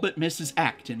 all but Mrs.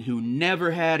 Acton, who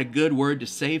never had a good word to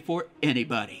say for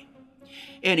anybody.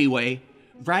 Anyway,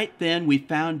 right then we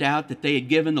found out that they had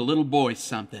given the little boy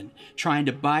something, trying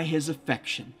to buy his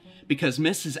affection, because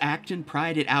Mrs. Acton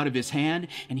pried it out of his hand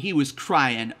and he was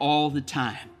crying all the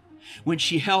time. When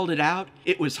she held it out,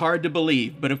 it was hard to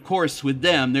believe, but of course with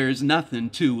them there is nothing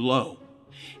too low.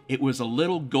 It was a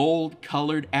little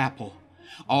gold-colored apple,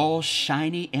 all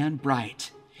shiny and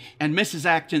bright, and Mrs.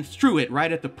 Acton threw it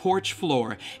right at the porch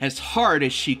floor as hard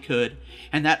as she could,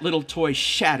 and that little toy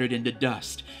shattered into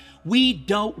dust. "We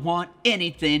don't want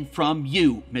anything from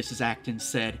you," Mrs. Acton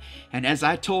said, and as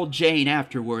I told Jane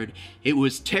afterward, it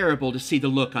was terrible to see the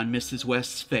look on Mrs.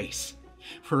 West's face.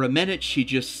 For a minute she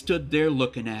just stood there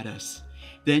looking at us.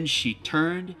 Then she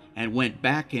turned and went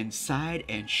back inside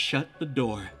and shut the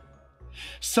door.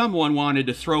 Someone wanted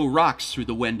to throw rocks through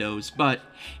the windows, but,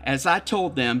 as I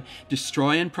told them,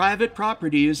 destroying private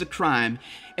property is a crime,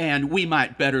 and we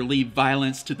might better leave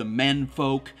violence to the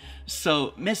menfolk.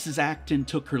 So Mrs. Acton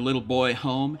took her little boy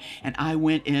home, and I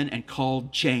went in and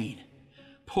called Jane.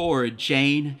 Poor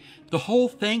Jane. The whole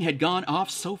thing had gone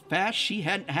off so fast she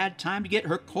hadn't had time to get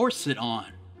her corset on.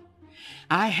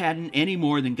 I hadn't any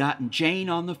more than gotten Jane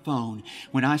on the phone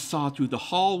when I saw through the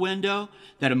hall window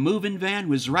that a moving van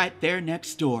was right there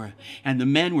next door, and the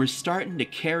men were starting to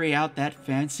carry out that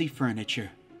fancy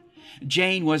furniture.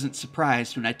 Jane wasn't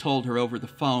surprised when I told her over the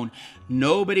phone.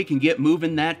 "Nobody can get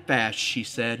moving that fast," she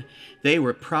said. "They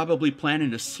were probably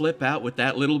planning to slip out with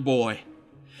that little boy."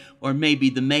 "Or maybe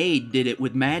the maid did it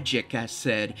with magic," I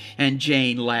said, and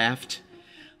Jane laughed.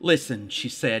 "Listen," she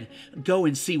said, "go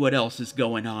and see what else is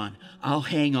going on. I'll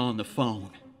hang on the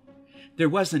phone." There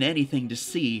wasn't anything to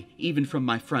see, even from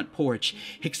my front porch,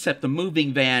 except the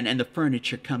moving van and the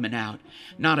furniture coming out.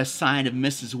 Not a sign of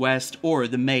Mrs. West or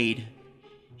the maid.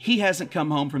 "He hasn't come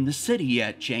home from the city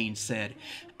yet," Jane said.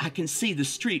 "I can see the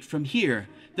street from here.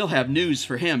 They'll have news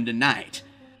for him tonight."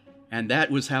 And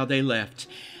that was how they left.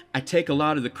 I take a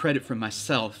lot of the credit for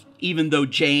myself, even though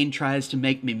Jane tries to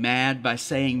make me mad by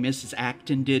saying Mrs.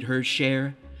 Acton did her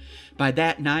share. By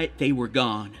that night, they were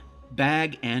gone.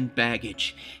 bag and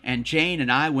baggage, and Jane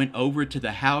and I went over to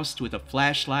the house with a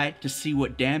flashlight to see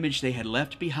what damage they had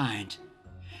left behind.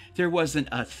 There wasn't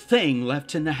a thing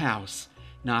left in the house,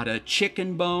 not a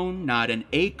chicken bone, not an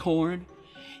acorn,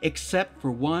 except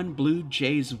for one blue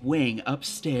jay's wing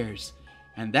upstairs,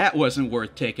 and that wasn't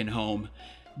worth taking home.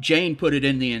 Jane put it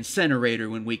in the incinerator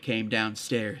when we came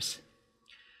downstairs.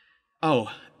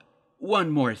 Oh, one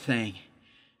more thing.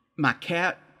 My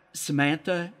cat,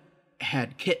 Samantha,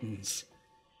 had kittens.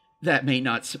 That may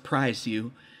not surprise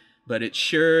you, but it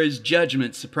sure as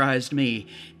judgment surprised me,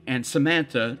 and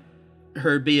Samantha,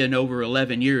 her being over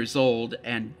 11 years old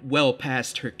and well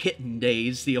past her kitten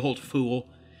days, the old fool,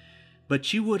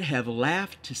 but you would have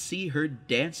laughed to see her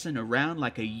dancing around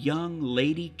like a young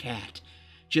lady cat,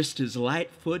 just as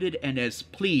light-footed and as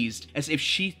pleased as if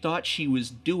she thought she was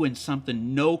doing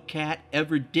something no cat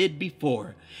ever did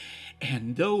before.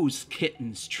 And those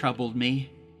kittens troubled me.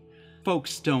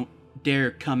 Folks don't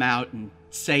dare come out and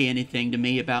say anything to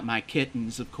me about my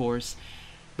kittens, of course,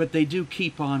 but they do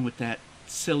keep on with that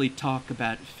silly talk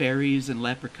about fairies and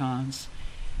leprechauns.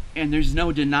 And there's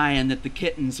no denying that the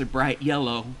kittens are bright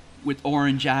yellow with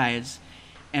orange eyes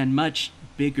and much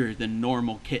bigger than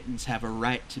normal kittens have a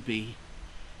right to be.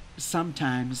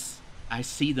 Sometimes I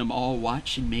see them all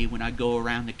watching me when I go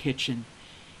around the kitchen,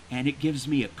 and it gives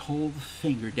me a cold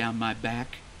finger down my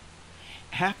back.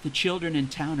 Half the children in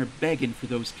town are begging for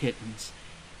those kittens.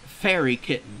 Fairy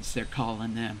kittens, they're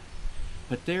calling them.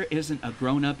 But there isn't a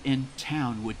grown-up in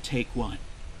town would take one.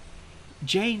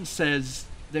 Jane says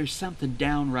there's something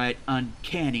downright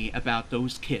uncanny about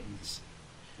those kittens.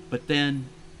 But then,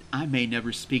 I may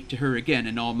never speak to her again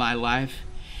in all my life.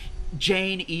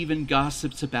 Jane even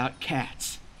gossips about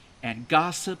cats, and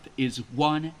gossip is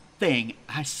one thing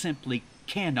I simply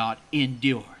cannot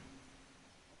endure.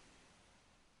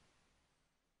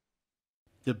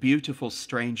 The Beautiful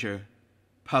Stranger,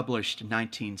 published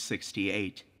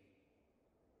 1968.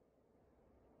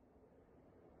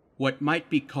 What might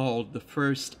be called the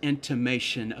first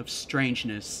intimation of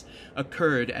strangeness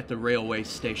occurred at the railway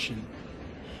station.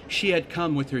 She had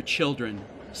come with her children,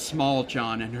 Small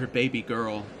John and her baby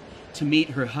girl, to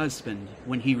meet her husband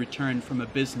when he returned from a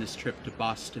business trip to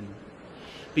Boston.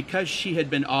 Because she had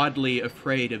been oddly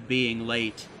afraid of being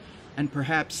late, and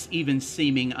perhaps even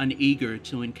seeming uneager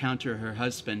to encounter her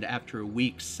husband after a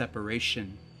week's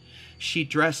separation, she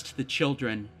dressed the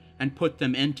children and put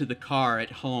them into the car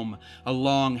at home a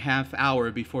long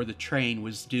half-hour before the train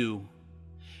was due.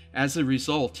 As a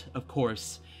result, of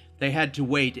course, they had to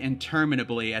wait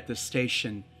interminably at the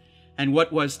station, and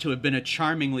what was to have been a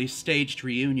charmingly staged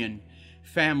reunion,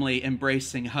 family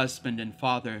embracing husband and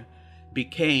father,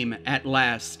 became, at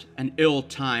last, an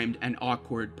ill-timed and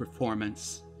awkward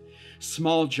performance.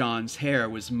 Small John's hair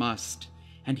was mussed,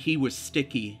 and he was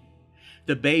sticky.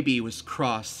 The baby was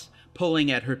cross,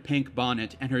 pulling at her pink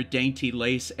bonnet and her dainty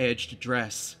lace-edged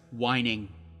dress, whining.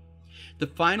 The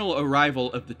final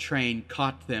arrival of the train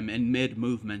caught them in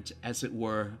mid-movement, as it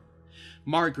were.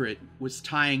 Margaret was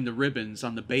tying the ribbons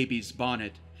on the baby's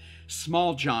bonnet.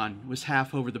 Small John was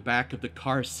half over the back of the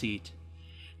car seat.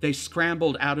 They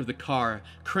scrambled out of the car,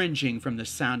 cringing from the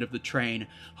sound of the train,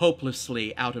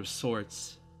 hopelessly out of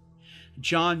sorts.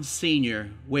 John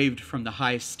Sr. waved from the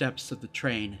high steps of the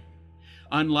train.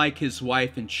 Unlike his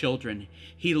wife and children,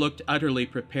 he looked utterly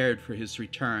prepared for his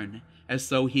return, as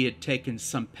though he had taken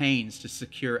some pains to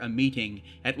secure a meeting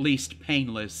at least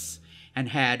painless, and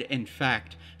had, in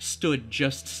fact, stood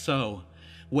just so,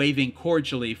 waving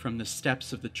cordially from the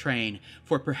steps of the train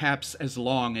for perhaps as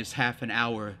long as half an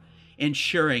hour,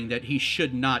 ensuring that he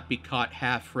should not be caught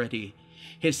half-ready,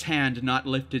 his hand not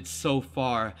lifted so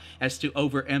far as to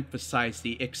overemphasize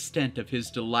the extent of his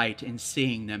delight in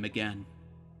seeing them again.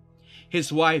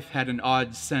 His wife had an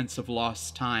odd sense of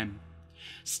lost time.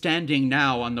 Standing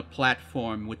now on the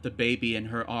platform with the baby in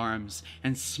her arms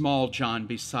and Small John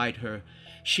beside her,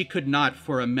 she could not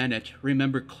for a minute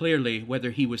remember clearly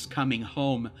whether he was coming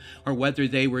home or whether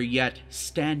they were yet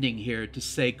standing here to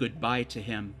say goodbye to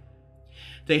him.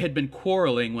 They had been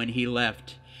quarreling when he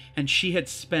left, and she had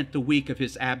spent the week of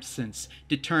his absence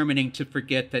determining to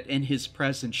forget that in his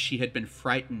presence she had been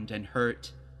frightened and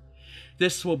hurt.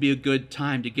 This will be a good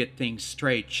time to get things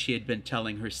straight, she had been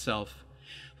telling herself.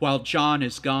 While John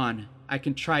is gone, I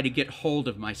can try to get hold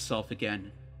of myself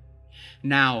again.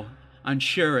 Now,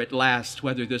 unsure at last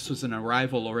whether this was an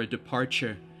arrival or a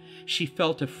departure, she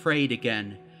felt afraid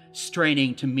again,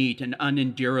 straining to meet an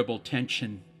unendurable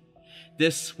tension.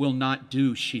 This will not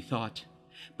do, she thought.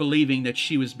 believing that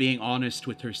she was being honest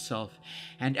with herself.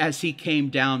 And as he came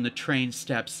down the train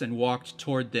steps and walked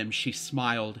toward them, she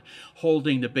smiled,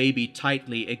 holding the baby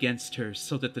tightly against her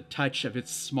so that the touch of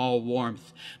its small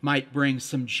warmth might bring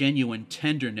some genuine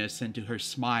tenderness into her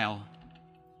smile.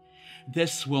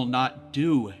 "This will not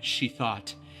do," she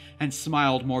thought, and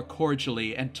smiled more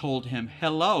cordially and told him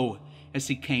hello as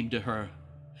he came to her.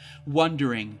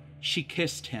 Wondering, she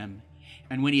kissed him,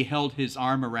 and when he held his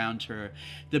arm around her,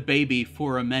 the baby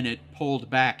for a minute pulled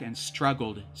back and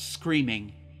struggled,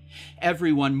 screaming.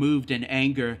 Everyone moved in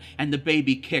anger, and the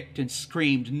baby kicked and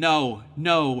screamed, "No,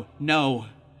 no, no."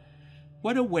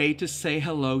 "What a way to say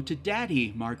hello to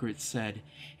Daddy," Margaret said,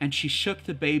 and she shook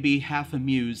the baby, half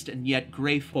amused and yet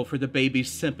grateful for the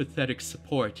baby's sympathetic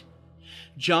support.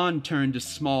 John turned to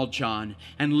Small John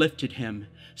and lifted him,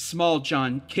 Small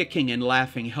John kicking and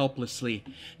laughing helplessly.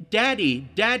 "Daddy,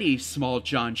 Daddy," Small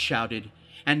John shouted,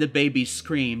 and the baby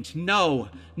screamed, "No,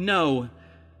 no."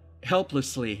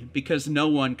 Helplessly, because no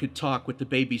one could talk with the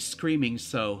baby screaming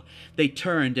so, they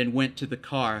turned and went to the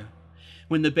car.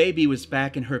 When the baby was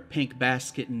back in her pink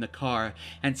basket in the car,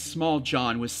 and Small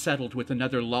John was settled with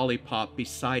another lollipop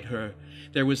beside her,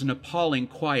 there was an appalling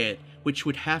quiet which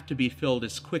would have to be filled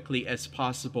as quickly as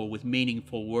possible with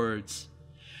meaningful words.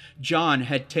 John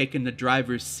had taken the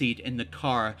driver's seat in the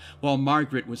car while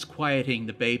Margaret was quieting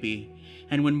the baby,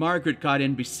 and when Margaret got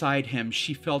in beside him,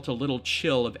 she felt a little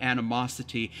chill of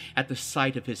animosity at the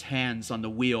sight of his hands on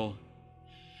the wheel.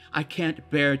 "I can't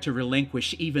bear to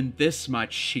relinquish even this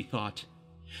much," she thought.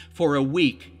 "For a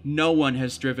week, no one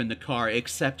has driven the car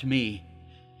except me."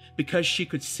 Because she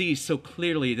could see so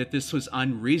clearly that this was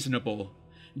unreasonable.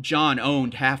 John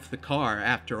owned half the car,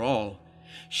 after all.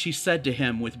 She said to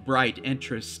him with bright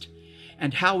interest,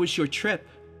 "And how was your trip?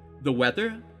 The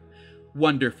weather?"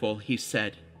 "Wonderful," he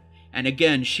said, and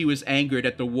again she was angered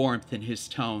at the warmth in his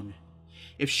tone.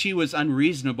 If she was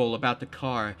unreasonable about the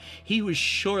car, he was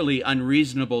surely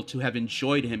unreasonable to have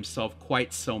enjoyed himself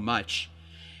quite so much.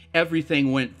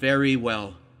 "Everything went very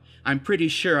well. I'm pretty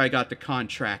sure I got the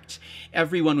contract.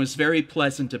 Everyone was very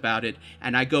pleasant about it,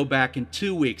 and I go back in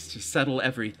 2 weeks to settle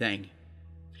everything."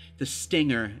 The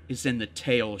stinger is in the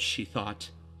tail, she thought.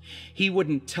 He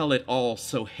wouldn't tell it all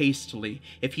so hastily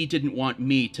if he didn't want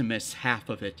me to miss half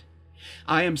of it.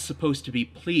 I am supposed to be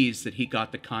pleased that he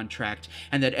got the contract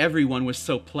and that everyone was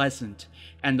so pleasant,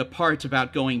 and the part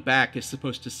about going back is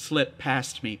supposed to slip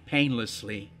past me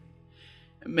painlessly.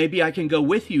 "Maybe I can go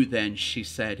with you then," she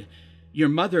said. "Your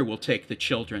mother will take the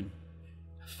children."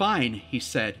 "Fine," he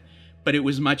said, but it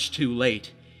was much too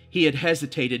late. He had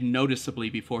hesitated noticeably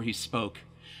before he spoke.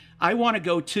 "I want to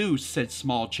go too," said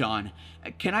Small John.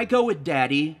 "Can I go with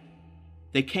Daddy?"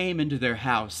 They came into their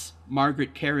house,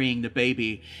 Margaret carrying the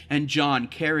baby, and John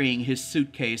carrying his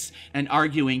suitcase and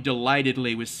arguing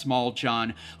delightedly with Small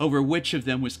John over which of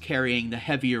them was carrying the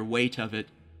heavier weight of it.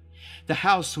 The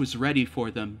house was ready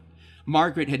for them.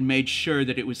 Margaret had made sure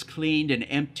that it was cleaned and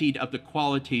emptied of the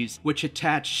qualities which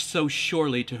attached so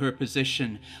surely to her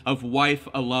position of wife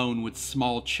alone with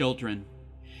small children.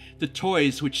 The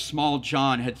toys which Small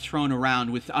John had thrown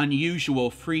around with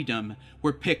unusual freedom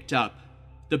were picked up.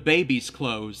 The baby's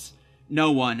clothes,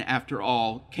 no one, after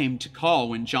all, came to call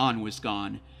when John was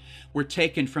gone, were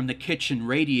taken from the kitchen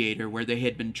radiator where they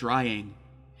had been drying.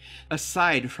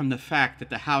 Aside from the fact that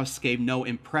the house gave no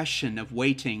impression of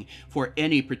waiting for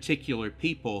any particular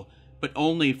people, but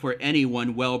only for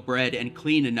anyone well-bred and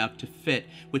clean enough to fit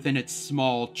within its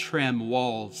small, trim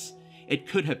walls, it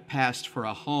could have passed for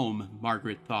a home,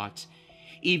 Margaret thought,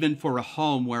 even for a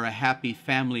home where a happy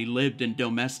family lived in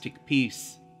domestic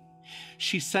peace.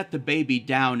 She set the baby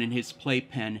down in his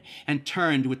playpen and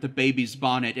turned with the baby's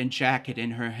bonnet and jacket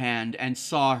in her hand and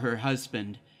saw her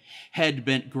husband, head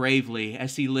bent gravely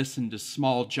as he listened to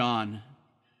Small John.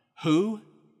 "Who?"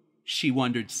 she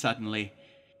wondered suddenly.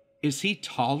 "Is he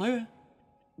taller?"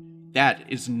 "That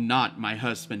is not my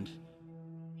husband."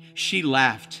 She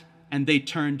laughed, and they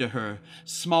turned to her,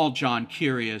 Small John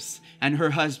curious, and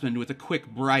her husband with a quick,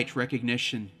 bright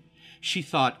recognition. She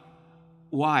thought,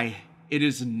 "Why, it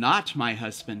is not my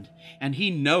husband, and he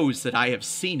knows that I have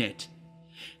seen it."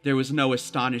 There was no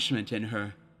astonishment in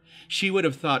her. She would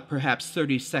have thought perhaps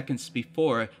 30 seconds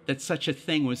before that such a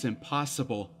thing was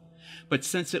impossible. But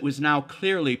since it was now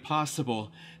clearly possible,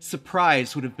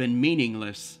 surprise would have been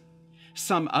meaningless.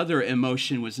 Some other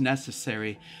emotion was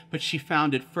necessary, but she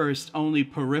found at first only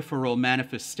peripheral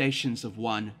manifestations of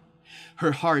one.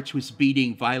 Her heart was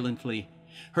beating violently.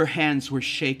 Her hands were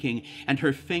shaking, and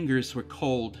her fingers were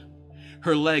cold.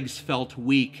 Her legs felt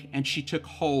weak, and she took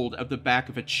hold of the back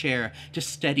of a chair to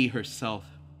steady herself.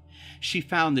 She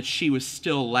found that she was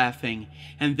still laughing,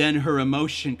 and then her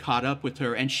emotion caught up with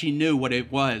her, and she knew what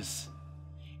it was.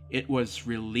 It was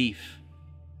relief.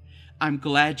 "I'm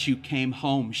glad you came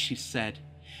home," she said.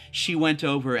 She went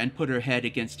over and put her head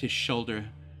against his shoulder.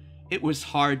 "It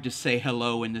was hard to say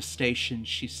hello in the station,"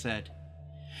 she said.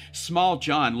 Small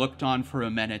John looked on for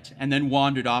a minute and then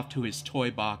wandered off to his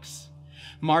toy box.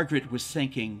 Margaret was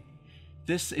thinking,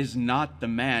 "This is not the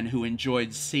man who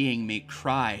enjoyed seeing me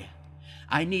cry.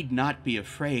 I need not be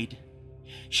afraid."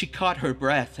 She caught her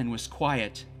breath and was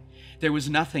quiet. There was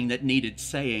nothing that needed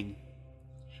saying.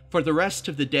 For the rest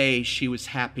of the day, she was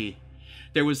happy.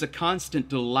 There was a constant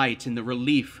delight in the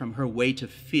relief from her weight of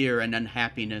fear and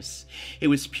unhappiness. It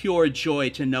was pure joy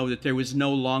to know that there was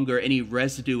no longer any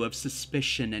residue of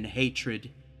suspicion and hatred.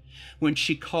 When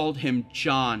she called him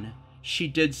John, she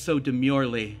did so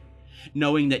demurely,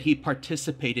 knowing that he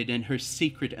participated in her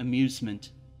secret amusement.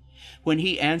 When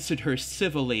he answered her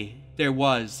civilly, there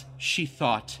was, she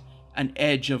thought, an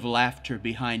edge of laughter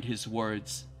behind his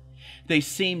words. They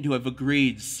seemed to have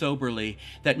agreed soberly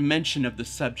that mention of the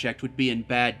subject would be in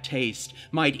bad taste,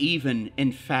 might even,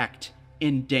 in fact,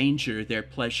 endanger their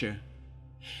pleasure.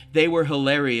 They were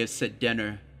hilarious at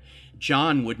dinner.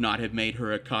 John would not have made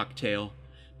her a cocktail,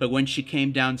 but when she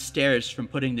came downstairs from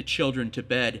putting the children to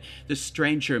bed, the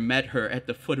stranger met her at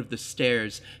the foot of the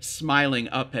stairs, smiling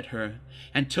up at her,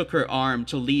 and took her arm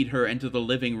to lead her into the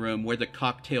living room where the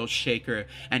cocktail shaker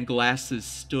and glasses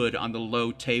stood on the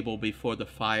low table before the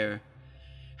fire.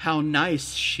 "How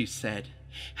nice," she said,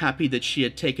 happy that she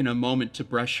had taken a moment to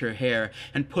brush her hair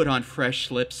and put on fresh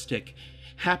lipstick,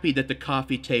 happy that the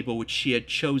coffee table which she had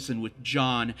chosen with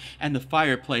John, and the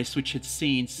fireplace which had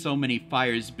seen so many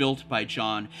fires built by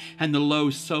John, and the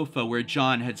low sofa where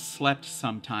John had slept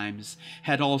sometimes,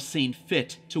 had all seen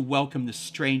fit to welcome the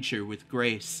stranger with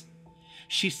grace.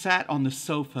 She sat on the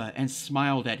sofa and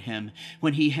smiled at him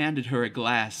when he handed her a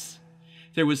glass.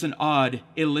 There was an odd,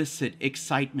 illicit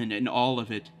excitement in all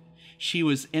of it. She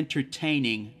was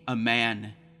entertaining a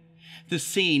man. The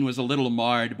scene was a little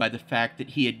marred by the fact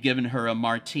that he had given her a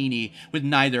martini with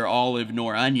neither olive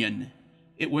nor onion.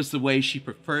 It was the way she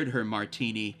preferred her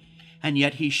martini, and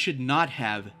yet he should not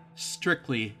have,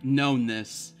 strictly, known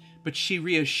this. But she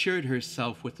reassured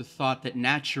herself with the thought that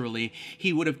naturally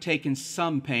he would have taken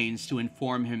some pains to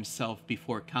inform himself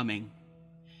before coming.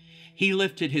 He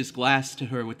lifted his glass to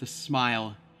her with a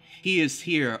smile. "He is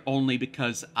here only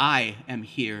because I am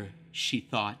here," she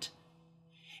thought.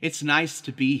 "It's nice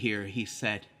to be here," he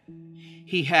said.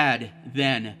 He had,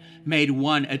 then, made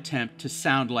one attempt to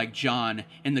sound like John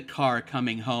in the car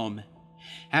coming home.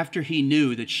 After he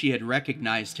knew that she had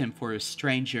recognized him for a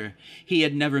stranger, he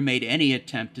had never made any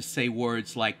attempt to say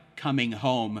words like coming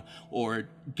home or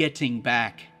getting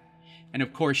back. And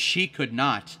of course she could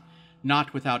not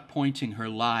without pointing her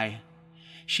lie.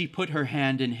 She put her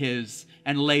hand in his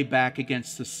and lay back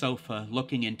against the sofa,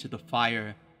 looking into the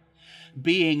fire.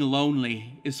 "Being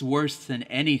lonely is worse than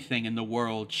anything in the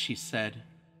world," she said.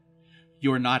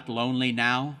 "You're not lonely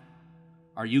now?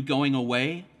 Are you going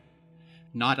away?"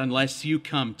 "Not unless you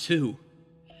come too."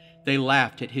 They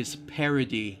laughed at his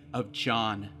parody of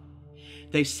John.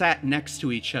 They sat next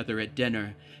to each other at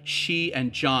dinner. She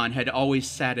and John had always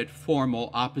sat at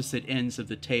formal opposite ends of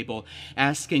the table,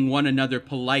 asking one another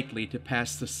politely to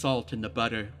pass the salt and the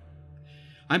butter.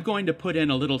 "I'm going to put in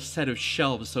a little set of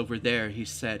shelves over there," he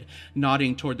said,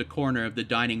 nodding toward the corner of the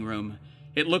dining room.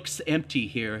 "It looks empty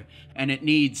here, and it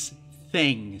needs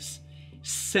things,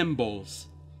 symbols."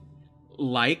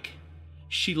 "Like?"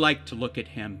 She liked to look at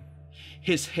him.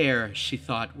 His hair, she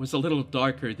thought, was a little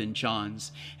darker than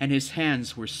John's, and his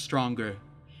hands were stronger.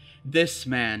 This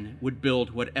man would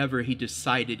build whatever he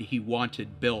decided he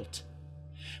wanted built.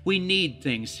 "We need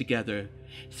things together,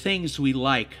 things we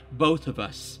like, both of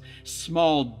us,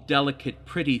 small, delicate,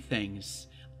 pretty things,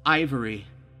 ivory."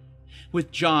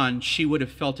 With John, she would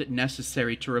have felt it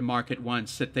necessary to remark at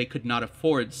once that they could not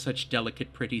afford such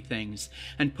delicate, pretty things,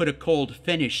 and put a cold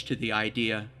finish to the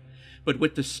idea. But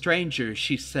with the stranger,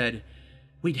 she said,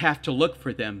 "We'd have to look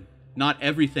for them. Not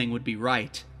everything would be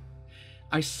right."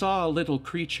 "I saw a little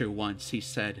creature once," he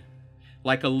said,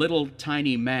 "like a little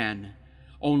tiny man,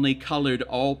 only colored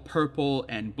all purple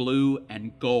and blue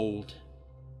and gold."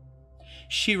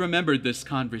 She remembered this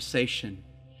conversation.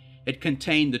 It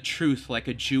contained the truth like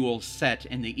a jewel set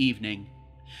in the evening.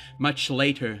 Much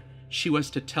later, she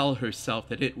was to tell herself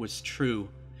that it was true.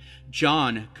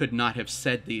 John could not have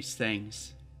said these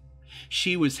things.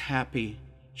 She was happy.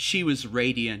 She was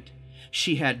radiant.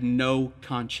 She had no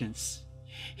conscience.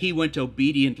 He went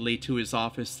obediently to his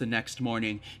office the next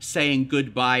morning, saying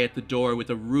goodbye at the door with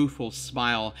a rueful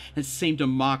smile that seemed to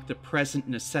mock the present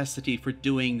necessity for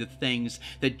doing the things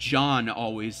that John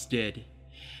always did.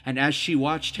 And as she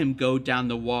watched him go down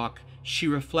the walk, she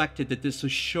reflected that this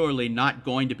was surely not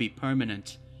going to be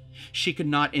permanent. She could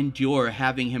not endure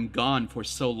having him gone for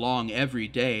so long every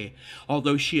day,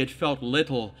 although she had felt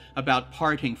little about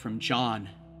parting from John.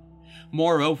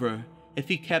 Moreover, if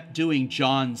he kept doing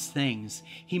John's things,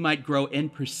 he might grow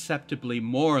imperceptibly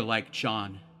more like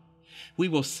John. We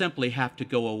will simply have to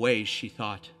go away, she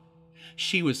thought.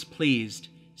 She was pleased,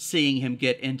 seeing him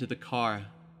get into the car.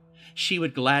 She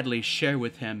would gladly share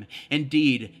with him,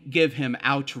 indeed give him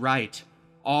outright,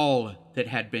 all that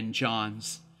had been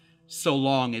John's, so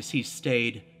long as he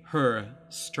stayed her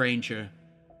stranger.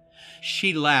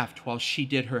 She laughed while she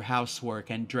did her housework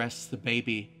and dressed the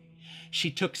baby. She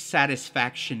took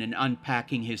satisfaction in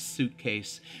unpacking his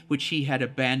suitcase, which he had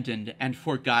abandoned and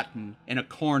forgotten in a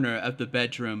corner of the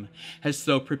bedroom, as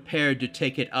though prepared to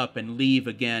take it up and leave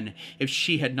again if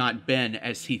she had not been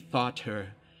as he thought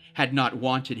her, had not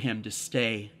wanted him to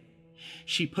stay.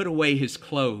 She put away his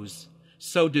clothes,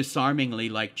 so disarmingly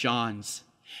like John's,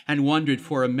 and wondered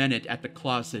for a minute at the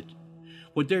closet.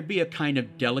 Would there be a kind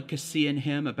of delicacy in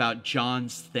him about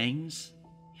John's things?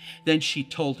 Then she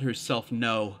told herself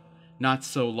no, not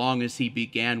so long as he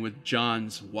began with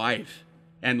John's wife,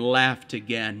 and laughed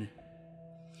again.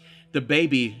 The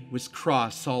baby was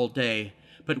cross all day,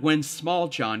 but when small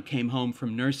John came home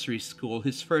from nursery school,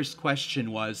 his first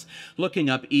question was, looking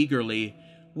up eagerly,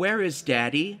 "Where is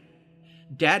Daddy?"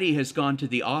 "Daddy has gone to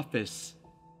the office."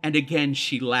 And again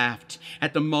she laughed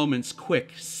at the moment's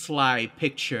quick, sly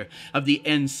picture of the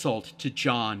insult to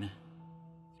John.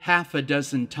 Half a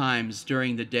dozen times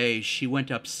during the day she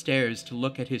went upstairs to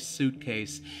look at his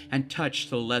suitcase and touch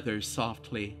the leather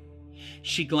softly.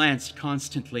 She glanced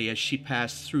constantly as she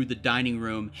passed through the dining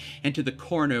room into the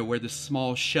corner where the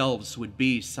small shelves would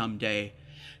be someday,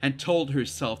 and told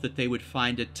herself that they would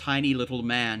find a tiny little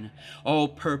man, all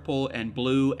purple and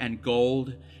blue and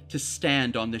gold, to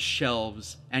stand on the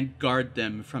shelves and guard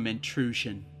them from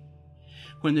intrusion.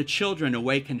 When the children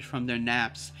awakened from their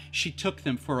naps, she took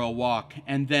them for a walk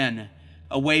and then,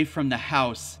 away from the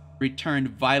house,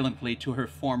 returned violently to her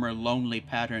former lonely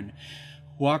pattern.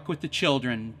 Walk with the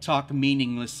children, talk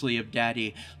meaninglessly of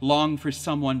Daddy, long for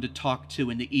someone to talk to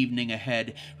in the evening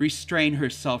ahead, restrain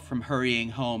herself from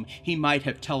hurrying home. He might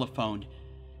have telephoned.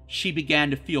 She began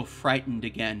to feel frightened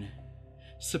again.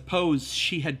 Suppose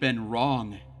she had been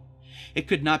wrong. It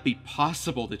could not be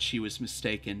possible that she was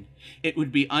mistaken. It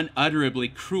would be unutterably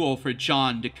cruel for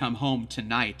John to come home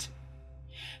tonight.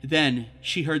 Then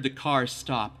she heard the car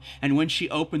stop, and when she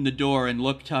opened the door and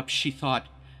looked up, she thought,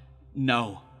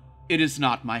 "No, it is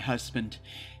not my husband,"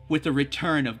 with a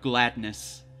return of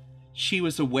gladness. She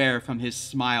was aware from his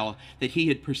smile that he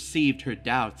had perceived her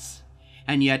doubts,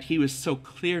 and yet he was so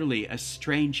clearly a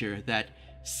stranger that,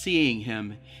 seeing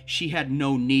him, she had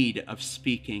no need of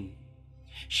speaking.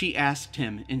 She asked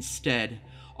him, instead,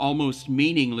 almost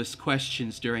meaningless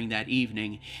questions during that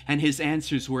evening, and his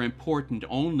answers were important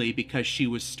only because she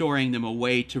was storing them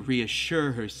away to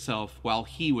reassure herself while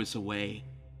he was away.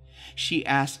 She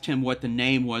asked him what the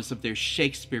name was of their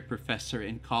Shakespeare professor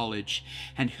in college,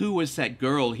 and who was that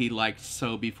girl he liked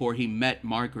so before he met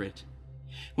Margaret.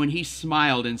 When he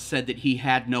smiled and said that he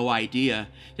had no idea,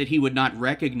 that he would not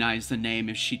recognize the name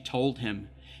if she told him,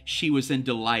 she was in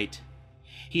delight.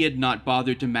 He had not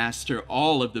bothered to master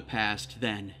all of the past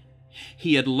then.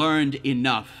 He had learned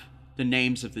enough, the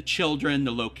names of the children,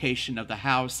 the location of the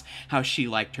house, how she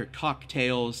liked her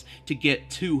cocktails, to get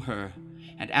to her,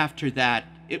 and after that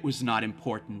it was not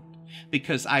important,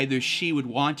 because either she would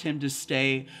want him to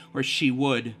stay or she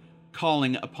would,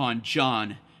 calling upon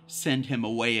John, send him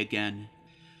away again.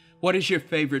 "What is your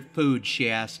favorite food?" she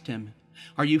asked him.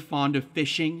 "Are you fond of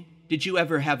fishing? Did you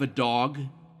ever have a dog?"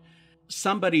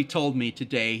 "Somebody told me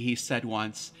today," he said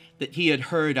once, "that he had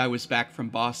heard I was back from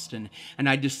Boston, and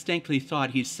I distinctly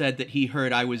thought he said that he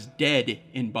heard I was dead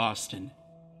in Boston."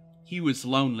 He was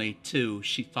lonely, too,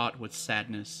 she thought with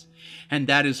sadness, and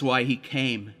that is why he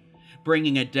came,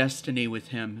 bringing a destiny with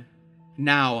him.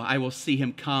 Now I will see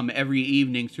him come every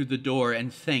evening through the door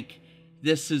and think,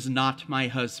 "This is not my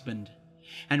husband,"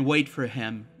 and wait for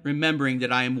him, remembering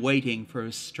that I am waiting for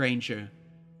a stranger.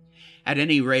 "At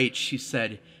any rate," she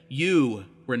said, "you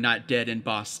were not dead in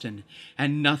Boston,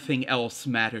 and nothing else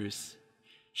matters."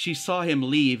 She saw him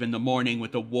leave in the morning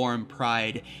with a warm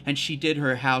pride, and she did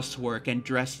her housework and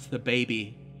dressed the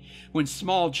baby. When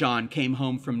small John came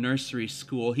home from nursery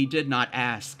school, he did not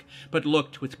ask, but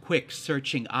looked with quick,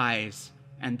 searching eyes,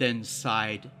 and then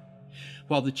sighed.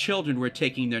 While the children were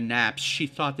taking their naps, she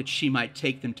thought that she might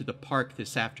take them to the park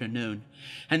this afternoon.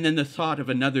 And then the thought of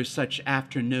another such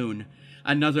afternoon,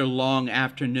 another long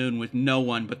afternoon with no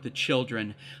one but the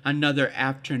children, another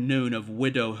afternoon of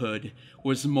widowhood,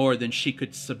 was more than she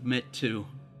could submit to.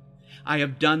 I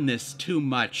have done this too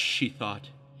much, she thought.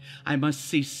 I must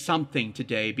see something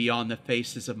today beyond the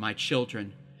faces of my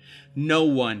children. No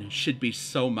one should be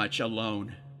so much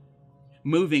alone.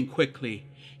 Moving quickly,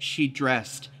 she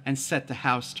dressed and set the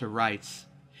house to rights.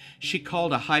 She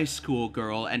called a high school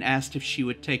girl and asked if she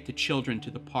would take the children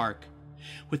to the park.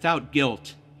 Without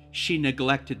guilt, she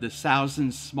neglected the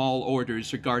 1,000 small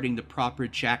orders regarding the proper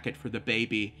jacket for the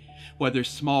baby, whether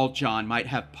small John might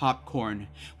have popcorn,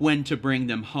 when to bring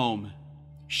them home.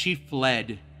 She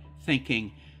fled,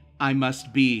 thinking, I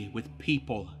must be with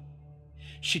people.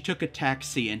 She took a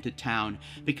taxi into town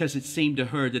because it seemed to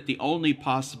her that the only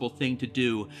possible thing to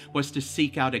do was to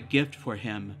seek out a gift for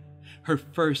him, her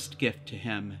first gift to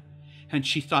him, and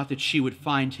she thought that she would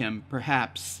find him,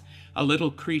 perhaps, a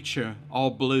little creature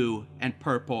all blue and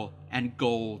purple and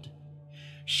gold.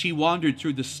 She wandered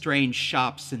through the strange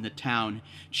shops in the town,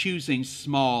 choosing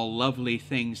small, lovely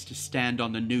things to stand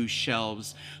on the new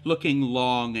shelves, looking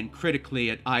long and critically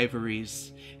at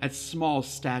ivories, at small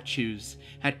statues,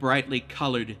 at brightly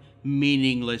colored,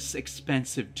 meaningless,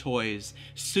 expensive toys,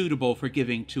 suitable for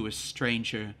giving to a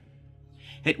stranger.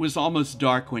 It was almost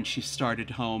dark when she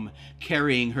started home,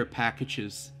 carrying her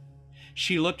packages.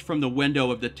 She looked from the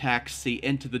window of the taxi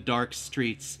into the dark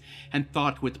streets and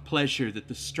thought with pleasure that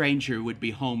the stranger would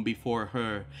be home before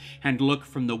her, and looked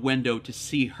from the window to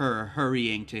see her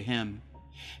hurrying to him.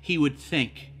 He would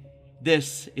think,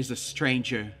 this is a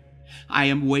stranger. I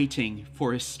am waiting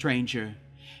for a stranger,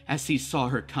 as he saw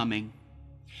her coming.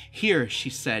 Here, she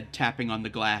said, tapping on the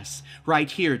glass. Right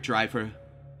here, driver.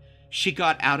 She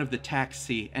got out of the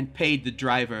taxi and paid the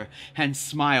driver and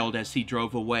smiled as he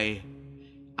drove away.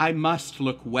 I must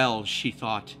look well, she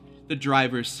thought. The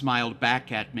driver smiled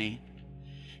back at me.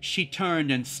 She turned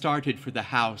and started for the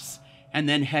house, and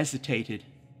then hesitated.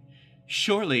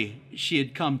 Surely she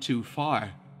had come too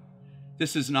far.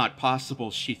 This is not possible,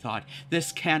 she thought.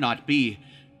 This cannot be.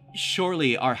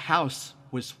 Surely our house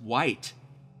was white.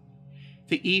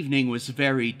 The evening was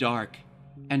very dark,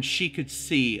 and she could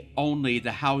see only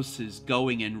the houses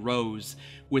going in rows,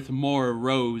 with more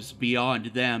rows beyond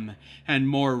them, and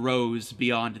more rows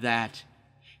beyond that,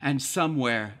 and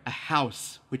somewhere a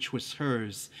house which was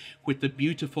hers, with the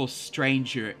beautiful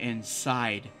stranger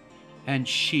inside, and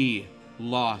she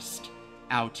lost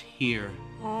out here.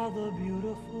 Ah, the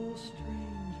beautiful stranger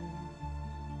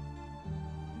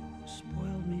who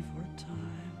spoiled me for a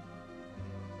time,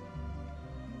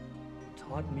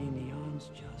 taught me neon's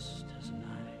just as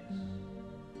nice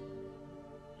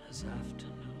as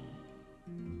afternoon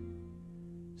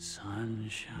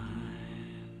sunshine.